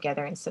God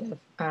together instead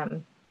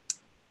of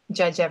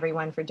judge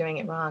everyone for doing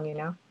it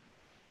wrong,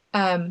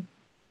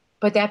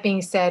 But that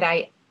being said,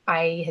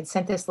 I had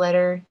sent this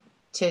letter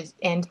to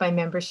end my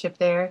membership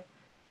there.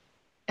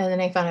 And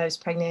then I found out I was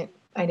pregnant.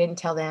 I didn't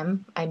tell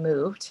them. I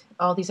moved.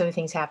 All these other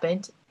things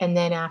happened. And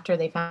then after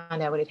they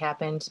found out what had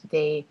happened,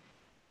 they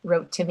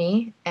wrote to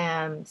me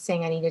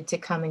saying I needed to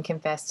come and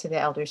confess to the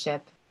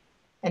eldership.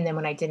 And then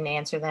when I didn't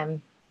answer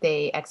them,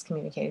 they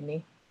excommunicated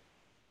me,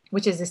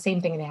 which is the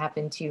same thing that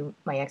happened to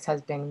my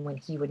ex-husband when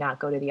he would not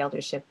go to the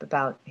eldership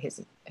about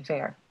his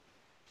affair.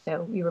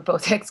 So we were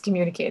both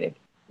excommunicated.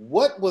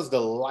 What was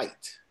the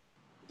light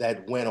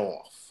that went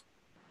off?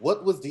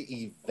 What was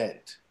the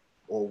event?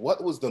 Or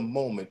what was the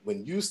moment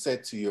when you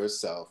said to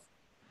yourself,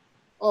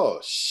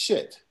 oh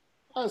shit,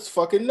 that's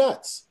fucking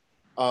nuts?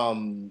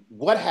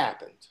 What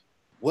happened?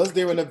 Was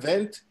there an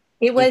event?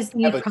 It was Did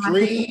you have a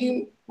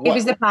dream? It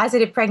was the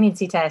positive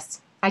pregnancy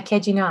test. I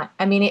kid you not.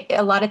 I mean,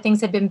 a lot of things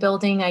had been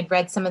building. I'd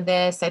read some of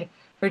this. I'd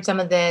heard some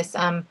of this.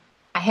 I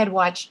had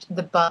watched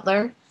The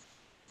Butler,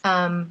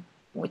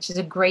 which is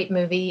a great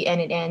movie, and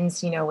it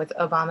ends, with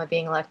Obama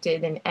being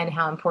elected and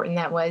how important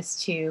that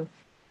was to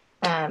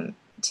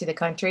the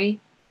country.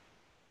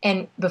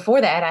 And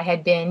before that, I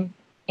had been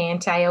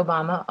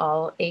anti-Obama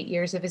all 8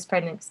 years of his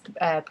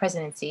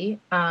presidency.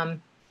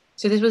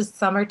 So this was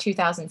summer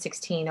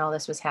 2016. All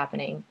this was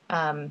happening.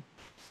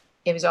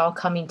 It was all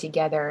coming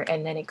together,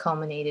 and then it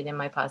culminated in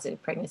my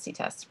positive pregnancy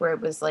test, where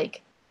it was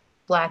like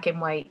black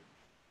and white,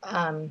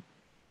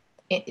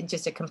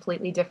 just a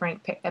completely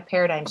different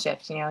paradigm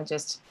shift.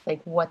 Just like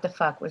what the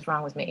fuck was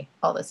wrong with me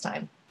all this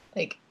time?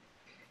 Like,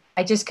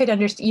 I just could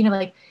understand.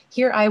 Like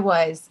here I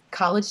was,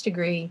 college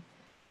degree.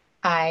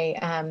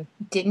 I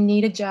didn't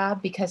need a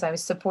job because I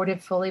was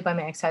supported fully by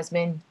my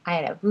ex-husband. I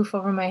had a roof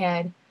over my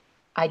head.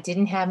 I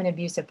didn't have an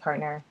abusive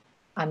partner.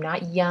 I'm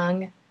not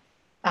young.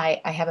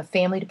 I have a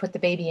family to put the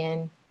baby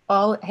in.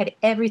 Had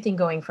everything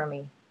going for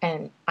me,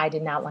 and I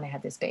did not want to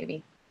have this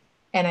baby.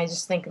 And I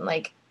just think,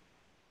 like,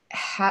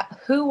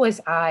 who was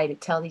I to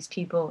tell these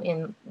people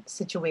in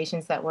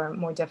situations that were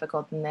more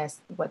difficult than this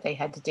what they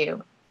had to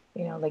do?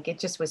 Like it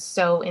just was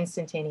so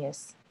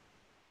instantaneous.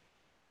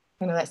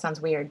 I know that sounds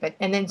weird, but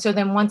so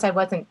then once I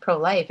wasn't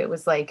pro-life, it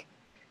was like,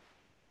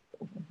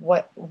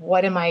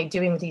 what am I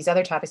doing with these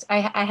other topics?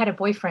 I had a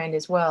boyfriend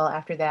as well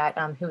after that,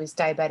 who was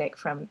diabetic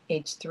from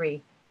age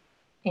 3.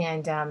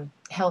 And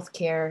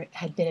healthcare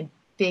had been a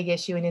big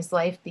issue in his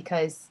life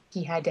because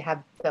he had to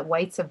have the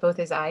whites of both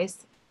his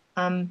eyes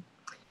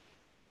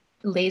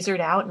lasered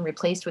out and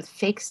replaced with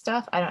fake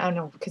stuff. I don't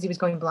know, because he was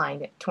going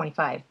blind at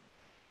 25.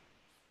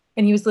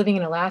 And he was living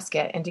in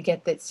Alaska. And to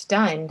get this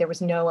done, there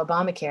was no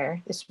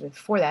Obamacare. This was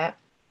before that.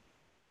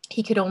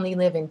 He could only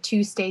live in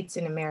 2 states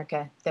in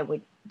America that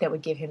would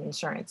give him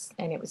insurance.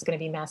 And it was going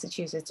to be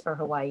Massachusetts or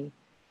Hawaii.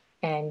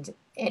 And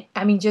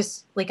I mean,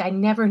 just like I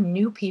never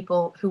knew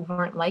people who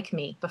weren't like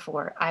me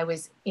before. I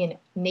was in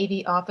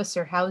Navy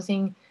officer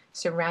housing,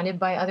 surrounded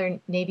by other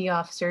Navy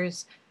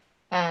officers.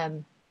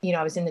 I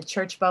was in the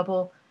church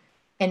bubble.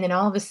 And then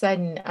all of a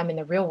sudden, I'm in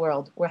the real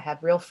world where I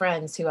have real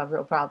friends who have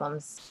real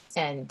problems.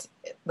 And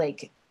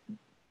like,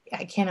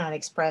 I cannot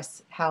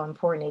express how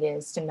important it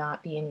is to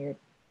not be in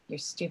your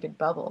stupid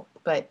bubble.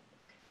 But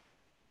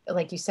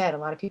like you said, a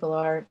lot of people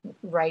are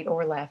right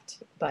or left.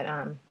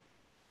 But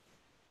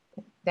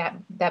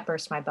that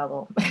burst my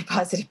bubble, my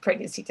positive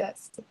pregnancy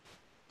test.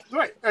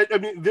 Right. I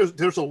mean,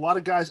 there's a lot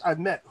of guys I've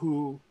met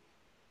who,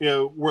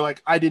 were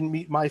like, I didn't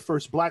meet my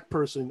first black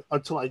person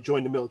until I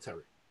joined the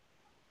military,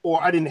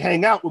 or I didn't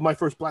hang out with my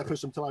first black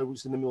person until I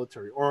was in the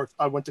military, or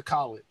I went to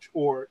college,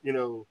 or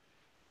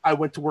I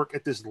went to work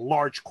at this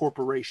large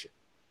corporation,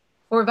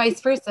 or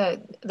vice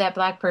versa. That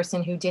black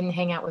person who didn't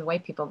hang out with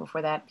white people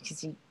before that because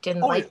he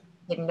didn't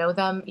didn't know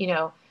them,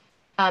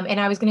 And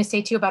I was going to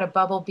say too about a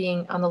bubble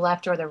being on the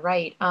left or the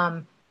right.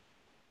 I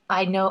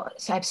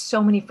have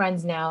so many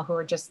friends now who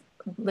are just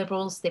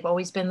liberals. They've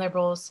always been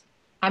liberals.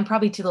 I'm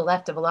probably to the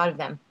left of a lot of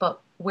them, but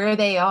where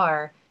they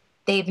are,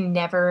 they've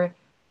never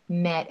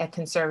met a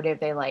conservative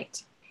they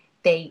liked.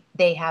 They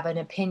have an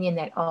opinion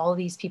that all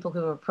these people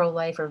who are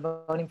pro-life or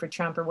voting for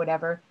Trump or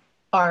whatever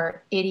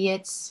are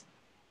idiots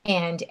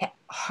and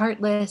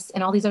heartless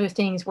and all these other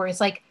things, where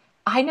it's like,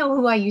 I know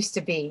who I used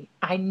to be.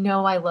 I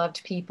know I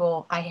loved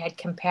people. I had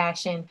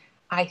compassion.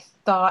 I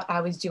thought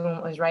I was doing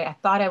what was right. I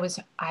thought I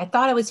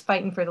was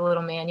fighting for the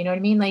little man. You know what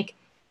I mean? Like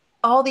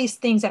all these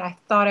things that I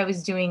thought I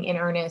was doing in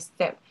earnest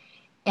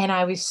and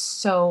I was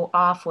so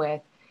off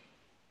with.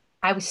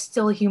 I was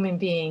still a human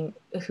being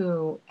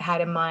who had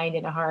a mind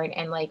and a heart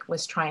and like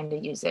was trying to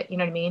use it. You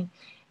know what I mean?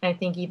 And I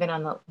think even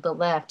on the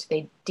left,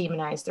 they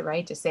demonize the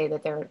right to say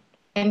that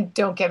and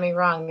don't get me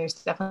wrong, there's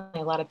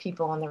definitely a lot of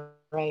people on the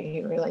right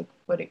who are like,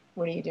 what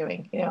are you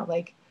doing?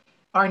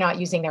 Are not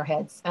using their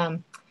heads.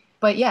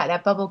 But yeah,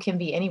 that bubble can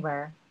be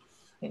anywhere.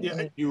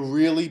 Yeah, you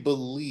really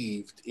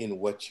believed in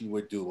what you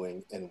were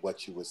doing and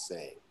what you were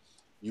saying.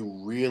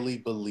 You really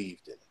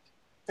believed in it.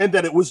 And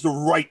that it was the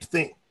right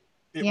thing.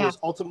 It was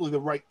ultimately the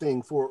right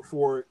thing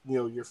for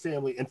your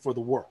family and for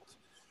the world.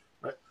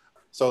 Right.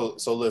 So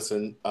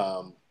listen,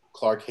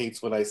 Clark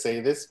hates when I say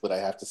this, but I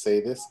have to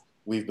say this.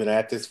 We've been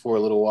at this for a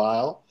little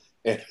while.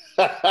 I'm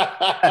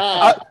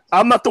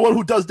not the one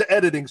who does the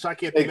editing, so I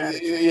can't be mad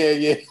at you.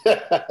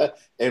 Yeah.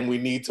 And we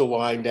need to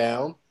wind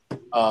down.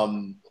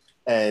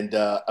 And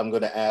I'm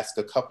going to ask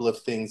a couple of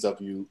things of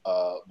you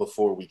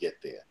before we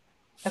get there.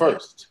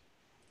 First,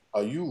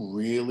 are you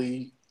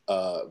really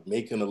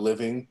making a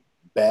living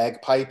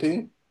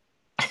bagpiping?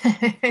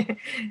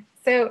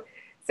 So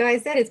I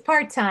said it's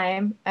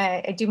part-time.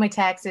 I do my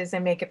taxes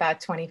and make about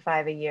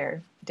 25 a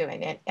year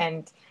doing it.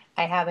 And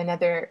I have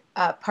another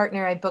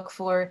partner I book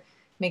for,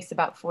 makes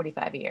about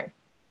 45 a year.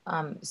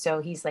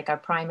 So he's like our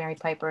primary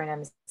piper and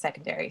I'm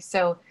secondary.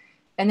 So,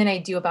 and then I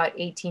do about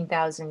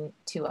 18,000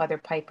 to other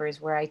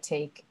pipers where I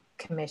take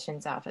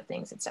commissions off of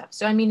things and stuff.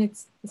 So, I mean,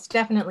 it's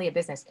definitely a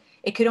business.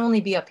 It could only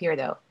be up here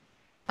though,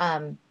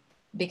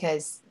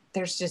 because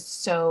there's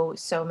just so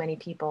many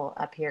people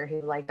up here who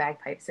like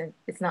bagpipes, and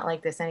it's not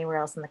like this anywhere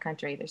else in the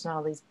country. There's not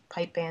all these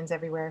pipe bands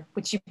everywhere,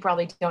 which you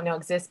probably don't know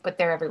exist, but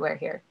they're everywhere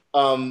here.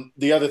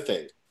 The other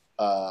thing,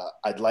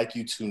 I'd like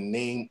you to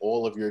name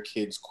all of your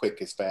kids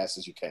quick as fast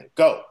as you can.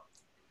 Go.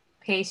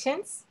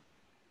 Patience,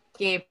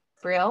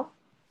 Gabriel,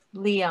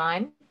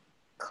 Leon,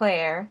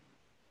 Claire,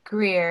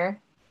 Greer,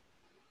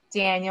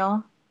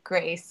 Daniel,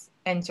 Grace,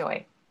 and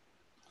Joy.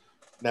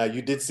 Now,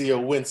 you did see her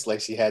wince like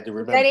she had to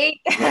remember.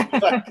 Ready?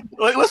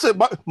 Like, listen,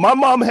 my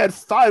mom had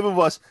 5 of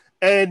us,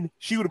 and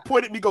she would have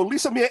pointed at me, go,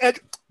 Lisa, me, and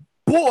Andrew.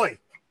 Boy.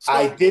 So,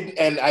 I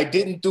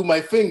didn't do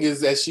my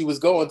fingers as she was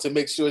going to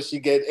make sure she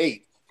get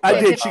 8. I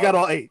did. She got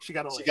all 8. She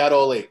got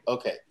all 8.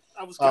 Okay.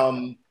 I was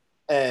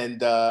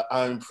and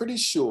I'm pretty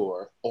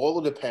sure all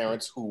of the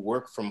parents who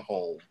work from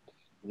home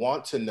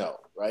want to know,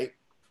 right?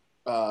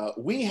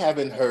 We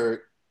haven't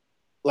heard,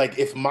 like,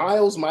 if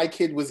Miles, my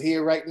kid, was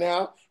here right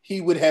now, he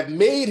would have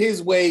made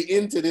his way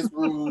into this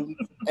room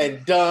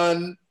and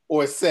done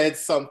or said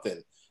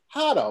something.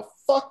 How the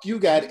fuck you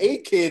got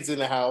 8 kids in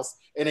the house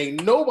and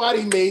ain't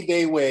nobody made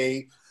their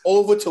way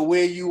over to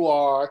where you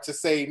are to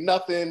say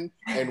nothing,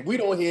 and we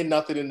don't hear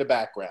nothing in the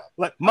background?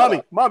 Like,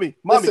 mommy,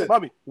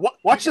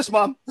 watch this,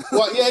 mom.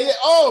 Well, yeah.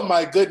 Oh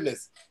my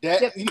goodness.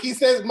 He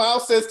says,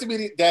 Miles says to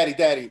me,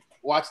 Daddy,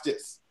 watch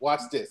this.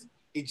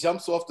 He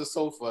jumps off the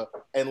sofa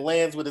and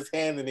lands with his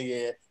hand in the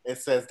air and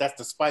says, that's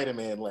the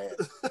Spider-Man land.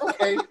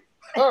 Okay.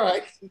 All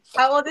right.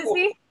 How old is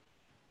he?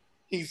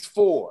 He's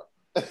 4.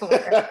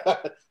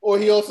 Or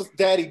he also,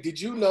 Daddy,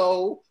 did you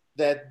know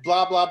that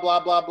blah, blah,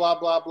 blah, blah, blah,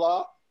 blah,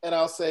 blah? And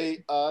I'll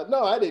say,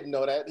 no, I didn't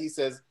know that.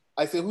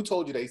 I said, who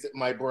told you that? He said,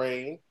 my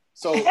brain.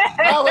 So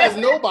how has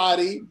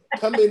nobody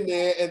come in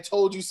there and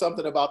told you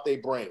something about their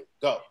brain?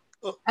 Go.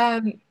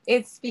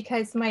 It's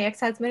because my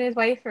ex-husband and his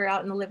wife are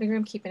out in the living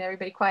room keeping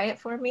everybody quiet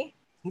for me.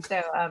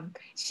 So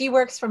she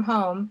works from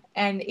home,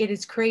 and it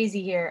is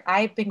crazy here.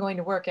 I've been going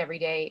to work every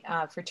day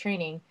for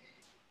training,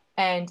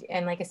 and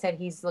like I said,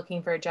 he's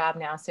looking for a job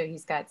now, so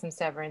he's got some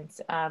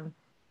severance.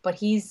 But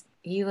he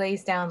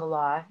lays down the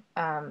law,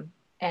 and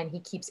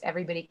he keeps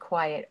everybody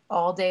quiet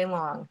all day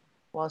long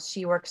while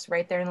she works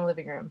right there in the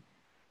living room.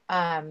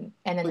 And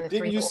then but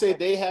didn't you say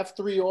they have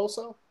 3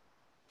 also?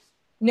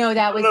 No,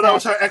 that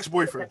was her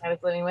ex-boyfriend I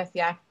was living with.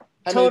 Yeah.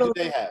 How many do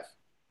they have?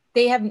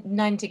 They have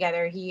none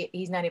together.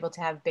 He's not able to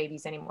have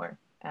babies anymore.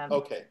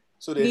 Okay,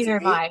 so there's neither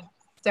am I.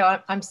 So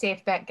I'm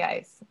safe bet,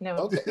 guys. No.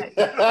 Okay.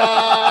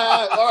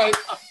 All right,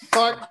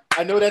 Clark.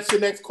 I know that's your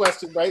next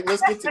question, right?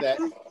 Let's get to that.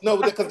 No,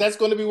 because that's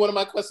going to be one of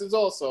my questions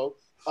also.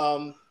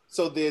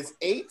 So there's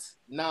 8,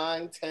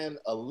 9, 10,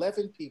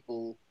 11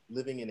 people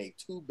living in a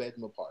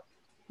 2-bedroom apartment.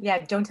 Yeah,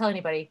 don't tell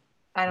anybody.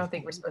 I don't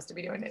think we're supposed to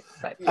be doing it.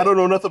 But I don't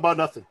know nothing about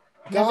nothing.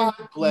 God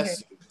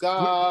bless you.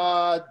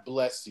 God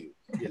bless you.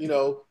 Yeah. You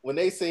know, when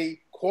they say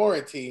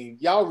quarantine,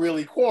 y'all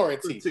really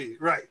quarantine.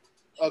 Right.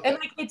 Okay. And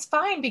like, it's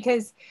fine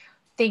because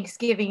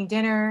Thanksgiving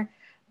dinner,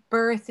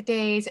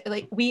 birthdays,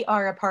 like we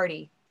are a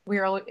party. We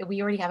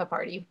already have a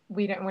party.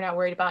 We're not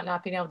worried about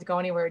not being able to go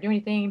anywhere or do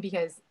anything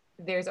because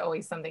there's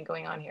always something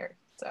going on here.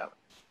 So.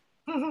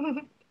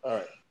 All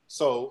right.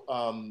 So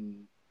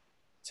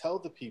tell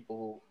the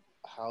people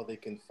how they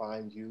can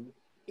find you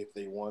if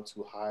they want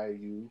to hire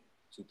you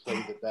to play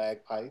the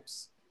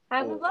bagpipes.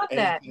 I would love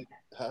that.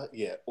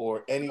 Yeah,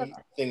 or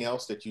anything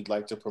else that you'd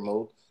like to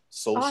promote,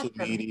 social Awesome.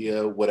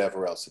 media,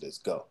 whatever else it is.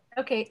 Go.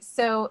 Okay,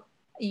 so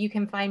you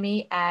can find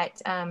me at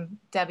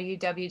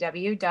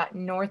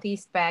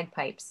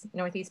www.northeastbagpipes,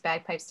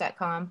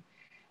 northeastbagpipes.com.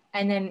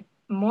 And then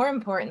more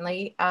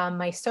importantly,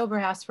 my sober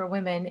house for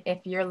women, if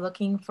you're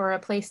looking for a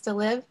place to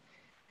live,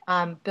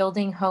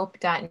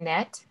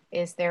 buildinghope.net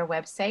is their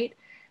website.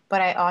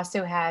 But I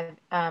also have,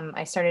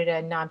 I started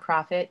a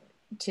nonprofit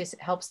to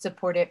help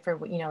support it for,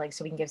 like,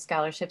 so we can give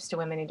scholarships to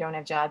women who don't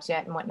have jobs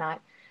yet and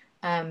whatnot.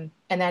 And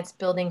that's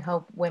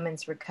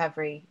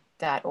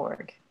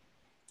buildinghopewomensrecovery.org.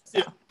 So.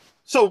 Yeah.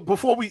 So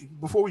before we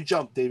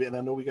jump, David, and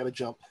I know we got to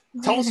jump,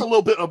 tell us a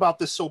little bit about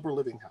this sober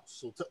living house.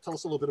 So tell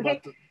us a little bit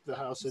about the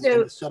house and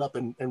the setup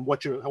and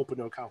what you're hoping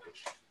to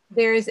accomplish.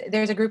 There's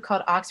a group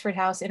called Oxford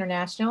House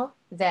International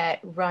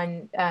that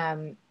run,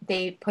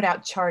 they put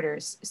out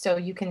charters. So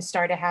you can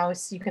start a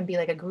house, you can be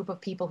like a group of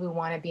people who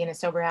want to be in a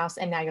sober house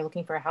and now you're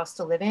looking for a house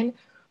to live in,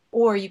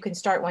 or you can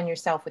start one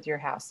yourself with your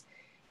house.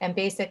 And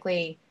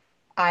basically,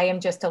 I am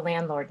just a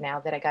landlord now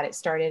that I got it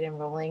started and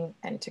rolling.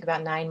 And it took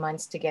about 9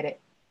 months to get it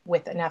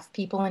with enough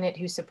people in it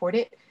who support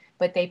it.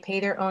 But they pay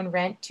their own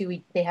rent.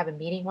 They have a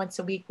meeting once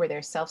a week where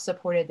they're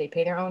self-supported. They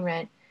pay their own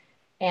rent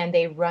and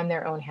they run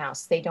their own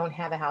house. They don't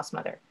have a house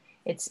mother.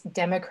 It's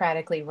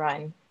democratically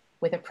run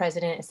with a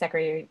president, a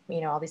secretary,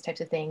 all these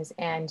types of things.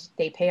 And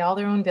they pay all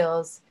their own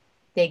bills.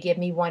 They give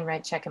me one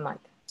rent check a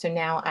month. So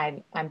now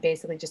I'm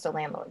basically just a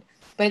landlord.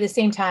 But at the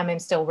same time, I'm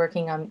still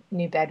working on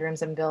new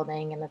bedrooms I'm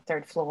building and the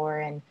third floor.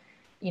 And,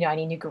 I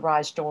need new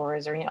garage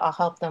doors, or, I'll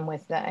help them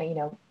with,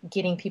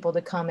 getting people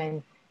to come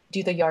and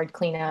do the yard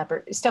cleanup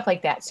or stuff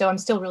like that. So I'm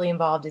still really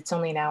involved. It's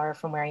only an hour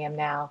from where I am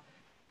now.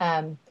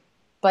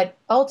 But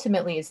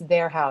ultimately it's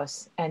their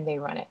house and they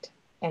run it.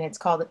 And it's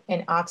called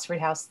an Oxford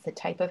House, the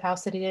type of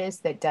house that it is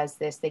that does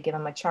this. They give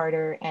them a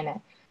charter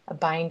and a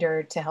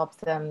binder to help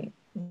them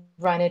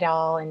run it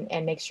all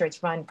and make sure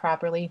it's run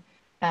properly.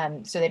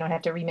 So they don't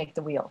have to remake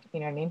the wheel.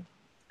 You know what I mean?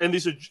 And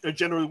these are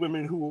generally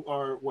women who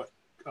are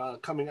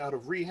coming out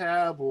of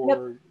rehab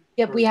or?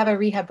 Yep. We have a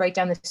rehab right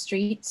down the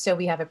street. So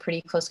we have a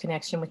pretty close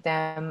connection with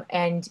them.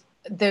 And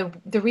the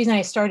reason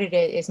I started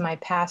it is my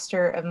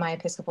pastor of my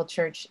Episcopal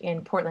church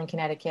in Portland,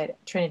 Connecticut,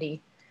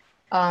 Trinity.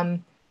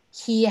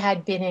 He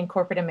had been in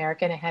corporate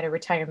America and had a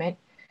retirement,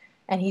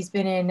 and he's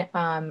been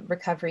in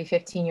recovery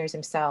 15 years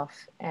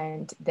himself,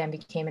 and then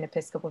became an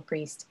Episcopal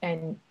priest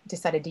and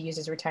decided to use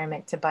his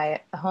retirement to buy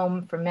a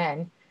home for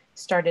men,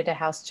 started a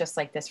house just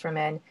like this for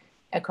men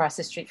across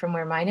the street from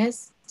where mine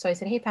is. So I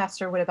said, hey,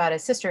 pastor, what about a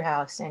sister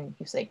house? And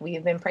he was like,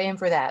 we've been praying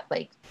for that.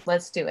 Like,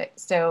 let's do it.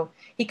 So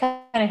he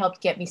kind of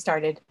helped get me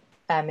started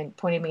and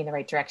pointed me in the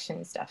right direction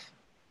and stuff.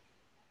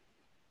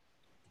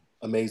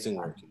 Amazing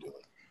work you're doing.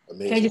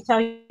 Amazing. Can I just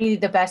tell you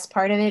the best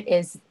part of it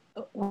is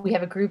we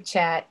have a group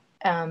chat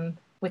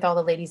with all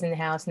the ladies in the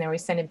house, and they're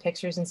always sending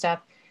pictures and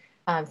stuff.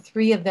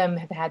 3 of them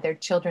have had their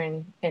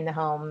children in the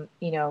home,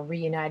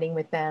 reuniting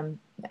with them,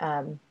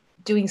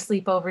 doing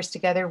sleepovers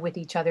together with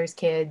each other's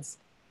kids,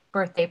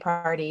 birthday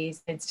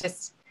parties. It's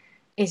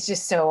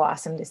just so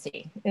awesome to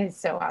see. It's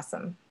so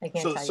awesome. I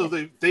can't tell you.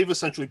 So they've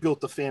essentially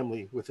built a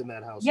family within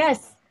that house.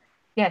 Yes.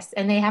 Yes.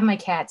 And they have my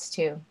cats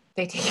too.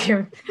 They take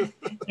care of,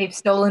 they've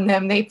stolen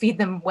them. They feed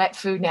them wet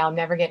food now. I'm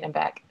never getting them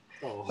back.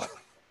 Oh,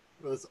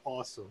 that's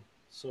awesome.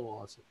 So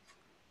awesome.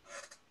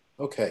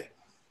 Okay.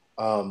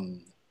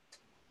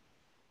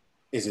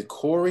 Is it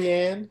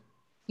Corianne?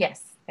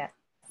 Yes. Yes.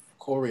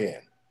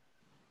 Corianne,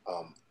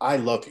 I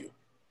love you.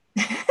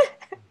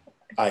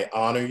 I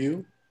honor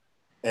you,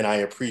 and I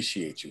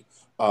appreciate you.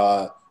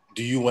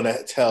 Do you want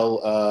to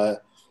tell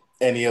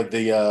any of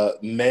the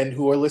men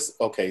who are listening?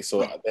 Okay,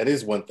 so that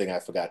is one thing I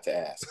forgot to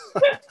ask.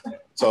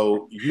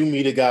 So you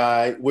meet a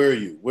guy. Where are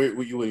you? Where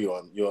are you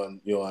on?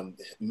 You're on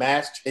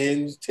Match,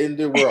 Hinge,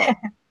 Tinder. Where are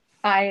you?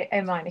 I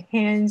am on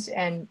Hinge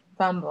and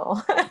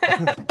Bumble.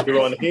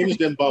 You're on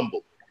Hinge and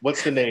Bumble.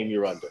 What's the name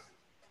you're under?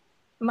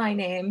 My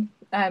name.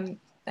 I'm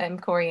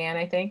Corianne,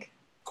 I think.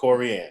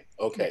 Corianne.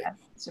 Okay.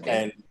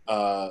 Yeah,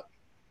 and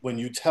when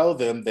you tell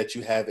them that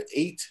you have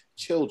 8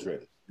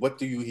 children, what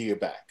do you hear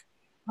back?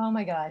 Oh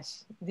my gosh,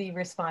 the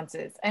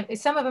responses. And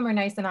some of them are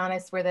nice and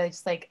honest, where they're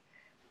just like,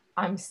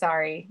 I'm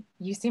sorry,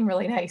 you seem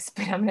really nice,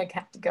 but I'm gonna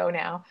have to go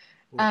now.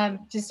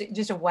 Just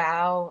a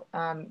wow.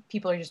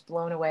 People are just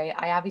blown away.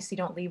 I obviously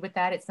don't lead with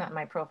that. It's not in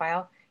my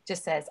profile. It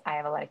just says I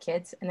have a lot of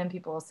kids, and then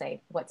people will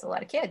say, "What's a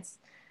lot of kids?"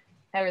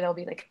 Or they'll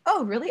be like,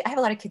 "Oh, really? I have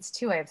a lot of kids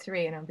too. I have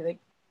 3," and I'll be like,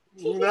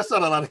 "That's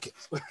not a lot of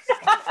kids."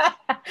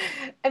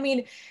 I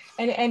mean,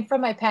 and from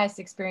my past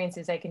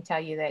experiences, I can tell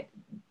you that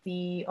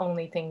the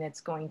only thing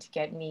that's going to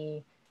get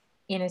me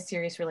in a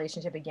serious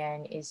relationship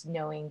again is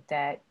knowing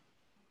that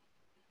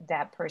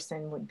that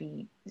person would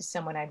be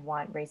someone I'd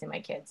want raising my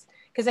kids.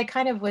 Because I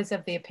kind of was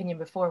of the opinion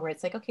before where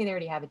it's like, okay, they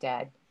already have a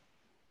dad.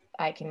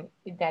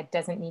 That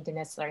doesn't need to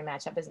necessarily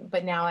match up.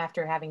 But now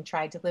after having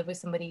tried to live with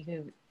somebody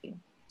who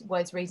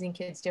was raising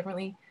kids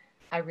differently,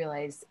 I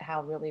realize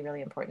how really,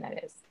 really important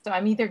that is. So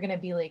I'm either going to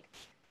be like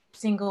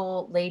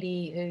single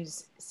lady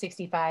who's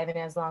 65 and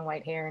has long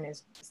white hair and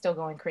is still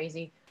going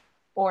crazy,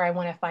 or I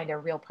want to find a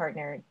real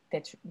partner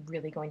that's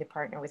really going to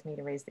partner with me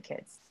to raise the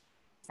kids.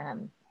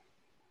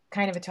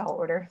 Kind of a tall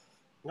order.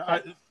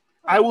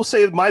 I will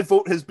say my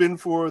vote has been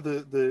for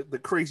the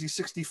crazy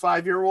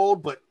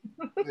 65-year-old, but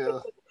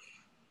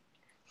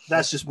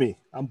that's just me.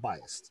 I'm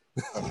biased.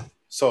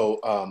 So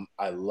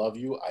I love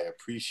you. I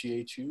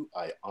appreciate you.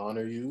 I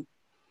honor you.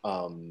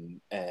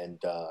 And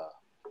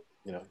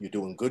you're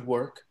doing good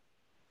work.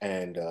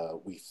 And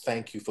we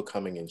thank you for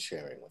coming and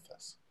sharing with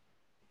us.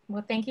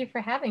 Well, thank you for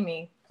having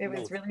me. It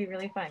was really,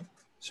 really fun.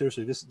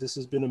 Seriously, this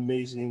has been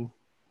amazing.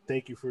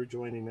 Thank you for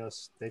joining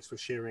us. Thanks for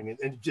sharing it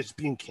and just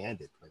being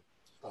candid.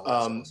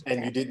 Awesome.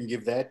 And you didn't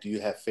give that. Do you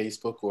have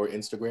Facebook or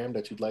Instagram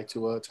that you'd like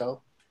to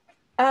tell?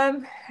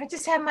 I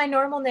just have my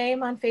normal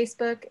name on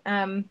Facebook.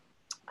 I'm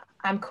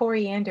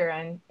Coriander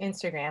on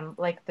Instagram,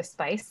 like the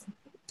spice,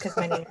 because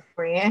my name is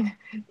Corianne,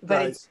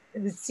 but nice.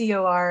 It's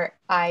Coriander,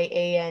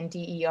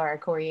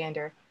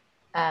 Coriander.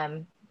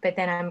 But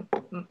then I'm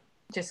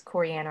just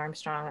Corianne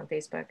Armstrong on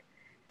Facebook.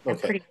 I'm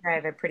Okay. pretty sure I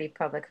have a pretty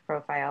public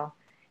profile,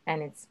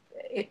 and it's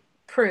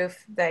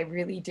proof that I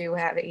really do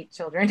have 8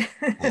 children.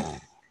 All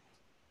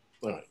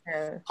right.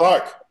 So,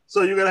 Clark.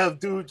 So you're gonna have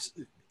dudes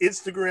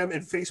Instagram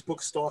and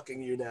Facebook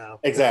stalking you now.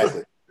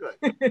 Exactly.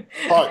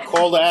 Clark,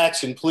 call to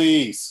action,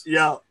 please.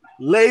 Yeah.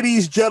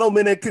 Ladies,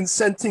 gentlemen, and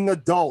consenting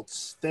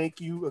adults, thank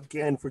you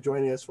again for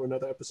joining us for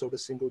another episode of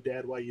Single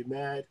Dad, Why You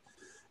Mad?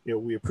 You know,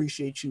 we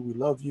appreciate you. We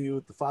love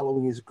you. The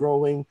following is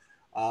growing.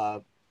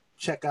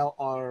 Check out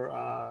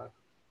our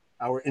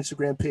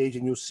Instagram page,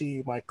 and you'll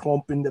see my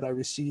klompen that I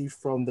received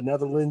from the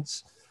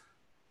Netherlands.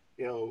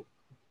 You know,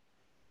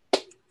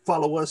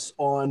 follow us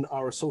on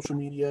our social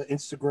media,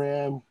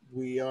 Instagram.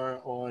 We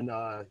are on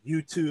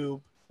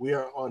YouTube. We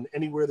are on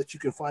anywhere that you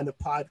can find a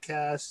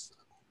podcast.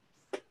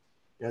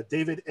 Yeah,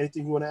 David,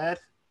 anything you want to add?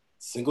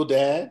 Single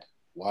dad,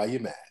 why you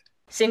mad?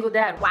 Single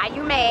dad, why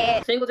you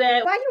mad? Single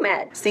dad, why you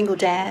mad? Single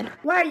dad.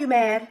 Why are you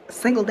mad?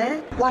 Single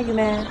dad. Why you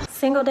mad?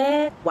 Single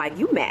dad, why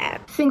you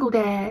mad? Single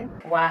dad.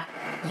 Why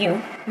you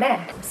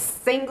mad?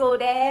 Single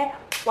dad,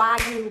 why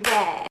you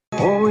mad?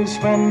 Oh, we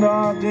spend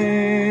our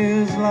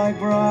days like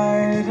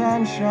bright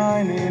and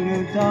shiny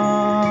new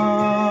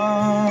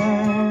dimes.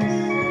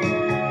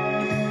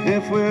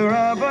 If we're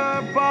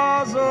ever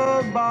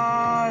puzzled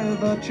by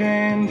the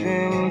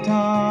changing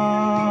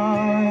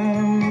times,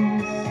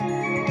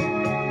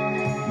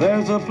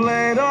 there's a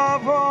plate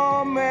of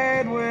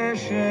homemade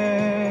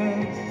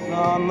wishes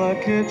on the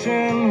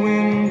kitchen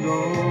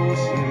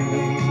windowsill,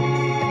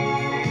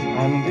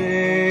 and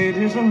 8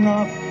 is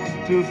enough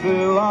to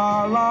fill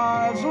our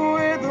lives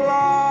with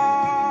light.